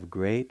 I have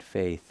great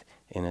faith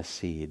in a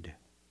seed.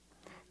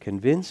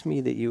 Convince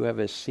me that you have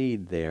a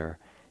seed there,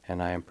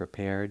 and I am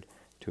prepared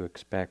to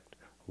expect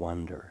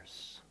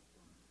wonders.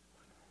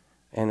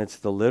 And it's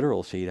the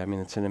literal seed. I mean,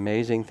 it's an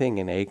amazing thing,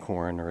 an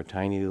acorn or a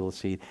tiny little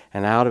seed,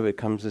 and out of it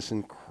comes this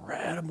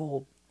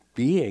incredible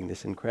being,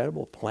 this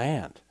incredible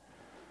plant.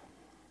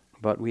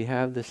 But we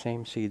have the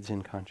same seeds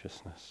in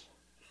consciousness.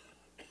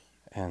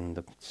 And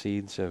the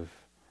seeds of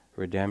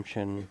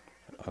redemption,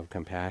 of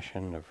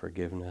compassion, of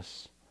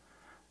forgiveness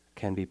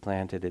can be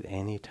planted at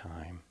any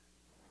time,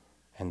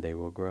 and they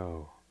will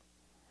grow.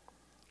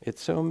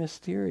 It's so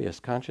mysterious.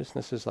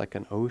 Consciousness is like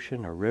an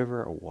ocean, a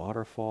river, a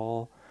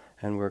waterfall,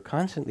 and we're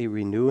constantly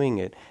renewing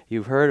it.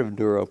 You've heard of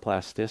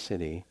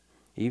neuroplasticity,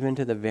 even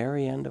to the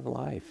very end of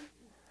life.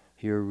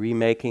 You're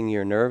remaking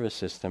your nervous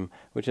system,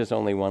 which is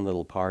only one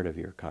little part of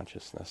your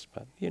consciousness,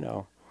 but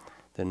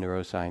the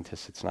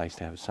neuroscientists, it's nice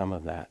to have some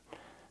of that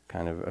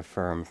kind of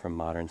affirmed from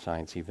modern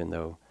science, even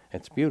though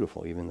it's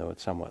beautiful, even though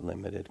it's somewhat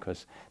limited,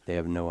 because they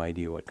have no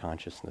idea what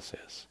consciousness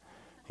is.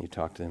 You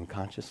talk to them,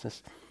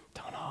 consciousness?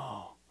 Don't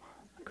know.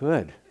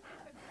 Good.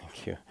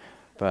 Thank you.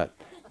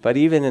 But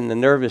even in the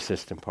nervous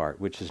system part,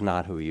 which is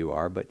not who you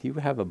are, but you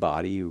have a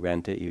body, you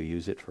rent it, you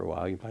use it for a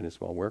while, you might as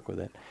well work with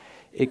it.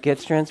 It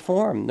gets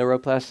transformed.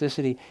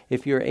 Neuroplasticity,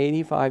 if you're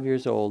 85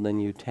 years old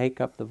and you take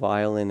up the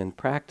violin and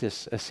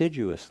practice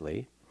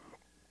assiduously,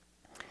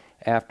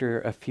 after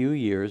a few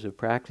years of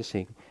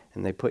practicing,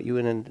 and they put you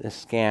in a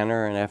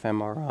scanner, an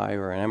fMRI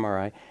or an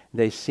MRI,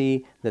 they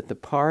see that the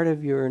part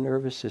of your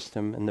nervous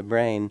system and the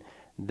brain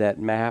that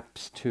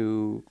maps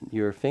to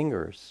your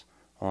fingers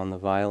on the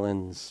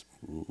violin's,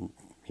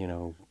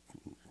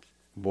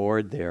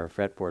 board there,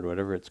 fretboard,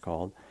 whatever it's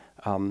called,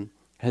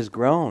 has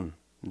grown.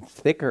 It's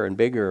thicker and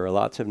bigger,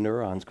 lots of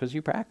neurons, because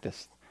you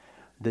practiced.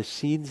 The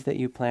seeds that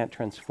you plant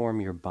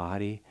transform your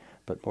body,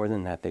 but more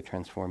than that, they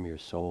transform your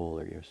soul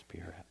or your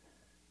spirit.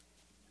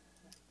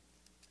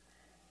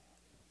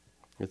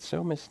 It's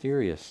so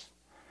mysterious,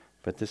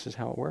 but this is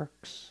how it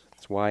works.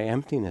 It's why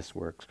emptiness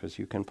works, because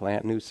you can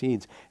plant new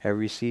seeds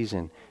every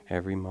season,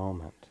 every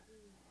moment.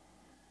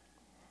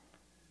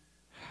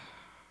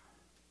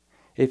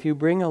 If you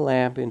bring a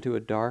lamp into a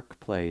dark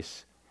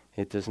place,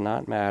 it does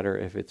not matter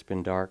if it's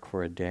been dark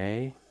for a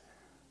day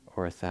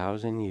or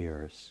 1,000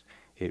 years.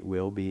 It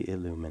will be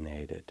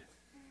illuminated.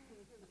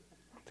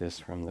 This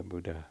from the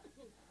Buddha.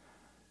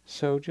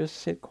 So just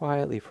sit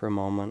quietly for a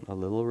moment, a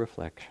little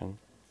reflection.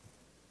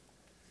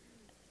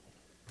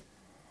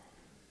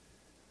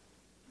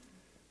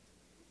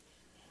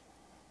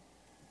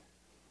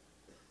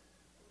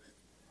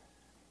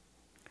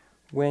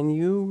 When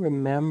you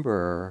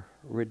remember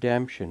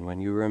redemption, when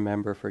you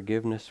remember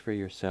forgiveness for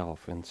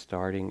yourself and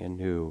starting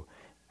anew,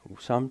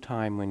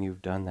 sometime when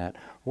you've done that,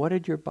 what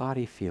did your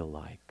body feel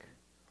like?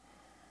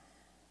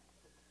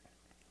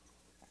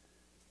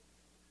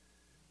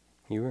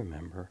 You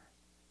remember.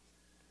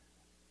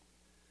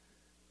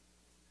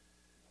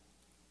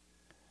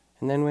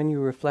 And then when you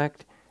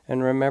reflect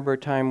and remember a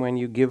time when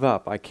you give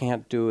up, I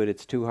can't do it,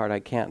 it's too hard, I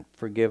can't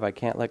forgive, I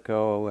can't let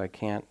go, I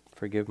can't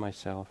forgive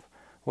myself.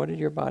 What did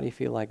your body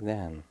feel like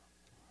then?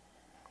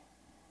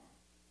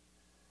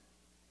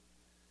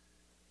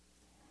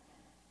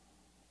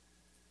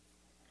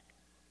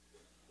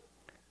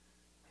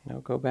 Now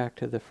go back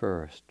to the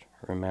first.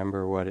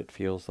 Remember what it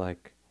feels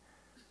like.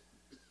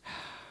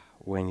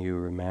 When you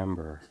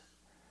remember,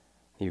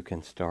 you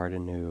can start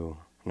anew,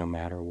 no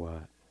matter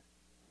what.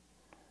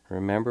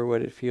 Remember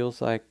what it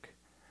feels like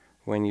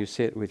when you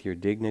sit with your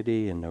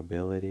dignity and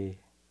nobility,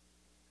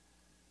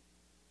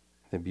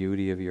 the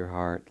beauty of your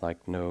heart,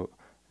 like the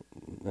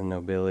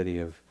nobility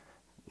of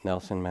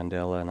Nelson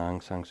Mandela and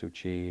Aung San Suu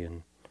Kyi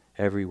and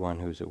everyone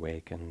who's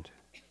awakened.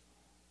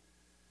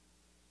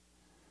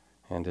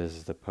 And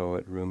as the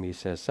poet Rumi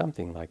says,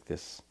 something like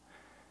this,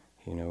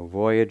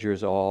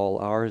 voyagers all,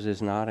 ours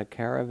is not a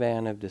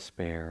caravan of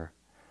despair.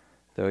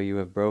 Though you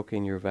have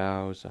broken your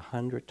vows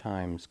 100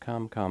 times,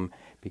 come,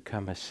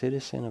 become a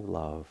citizen of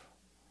love.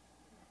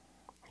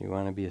 You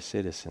want to be a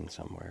citizen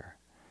somewhere.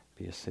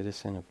 Be a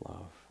citizen of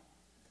love.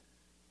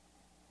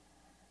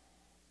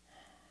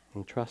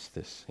 And trust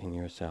this in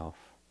yourself.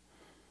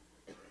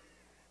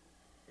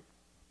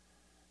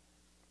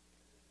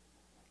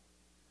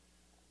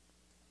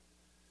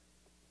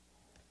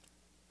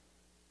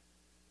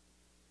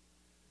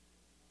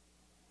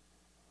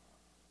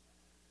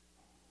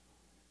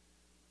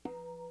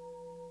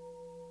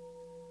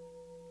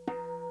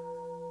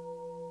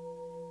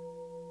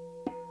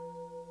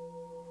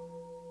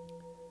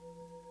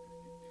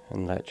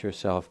 And let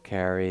yourself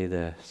carry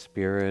the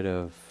spirit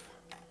of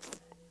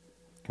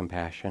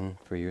compassion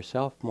for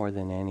yourself more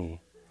than any,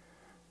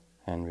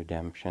 and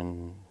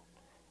redemption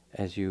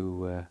as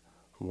you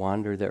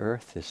wander the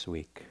earth this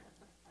week.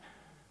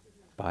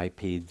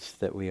 Bipeds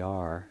that we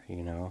are,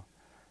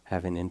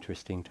 have an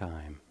interesting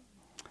time.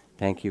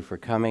 Thank you for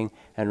coming.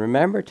 And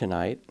remember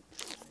tonight,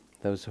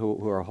 those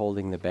who are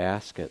holding the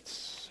baskets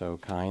so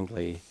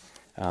kindly,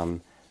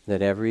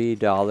 that every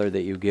dollar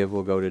that you give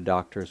will go to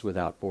Doctors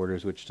Without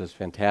Borders, which does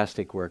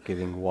fantastic work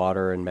giving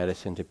water and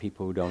medicine to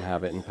people who don't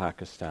have it in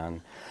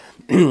Pakistan.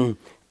 2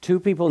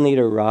 people need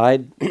a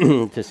ride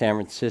to San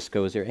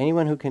Francisco. Is there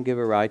anyone who can give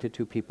a ride to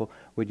 2 people?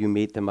 Would you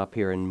meet them up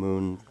here, and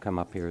Moon come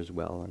up here as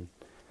well? And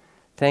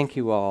thank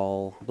you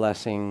all.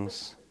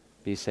 Blessings.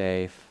 Be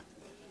safe.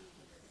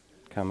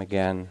 Come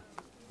again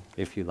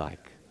if you like.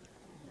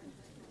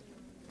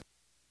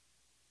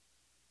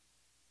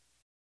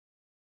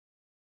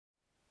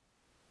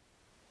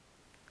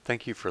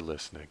 Thank you for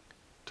listening.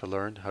 To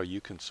learn how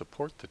you can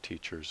support the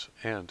teachers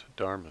and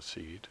Dharma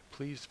Seed,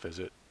 please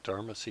visit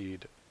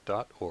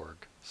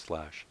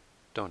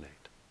dharmaseed.org/donate.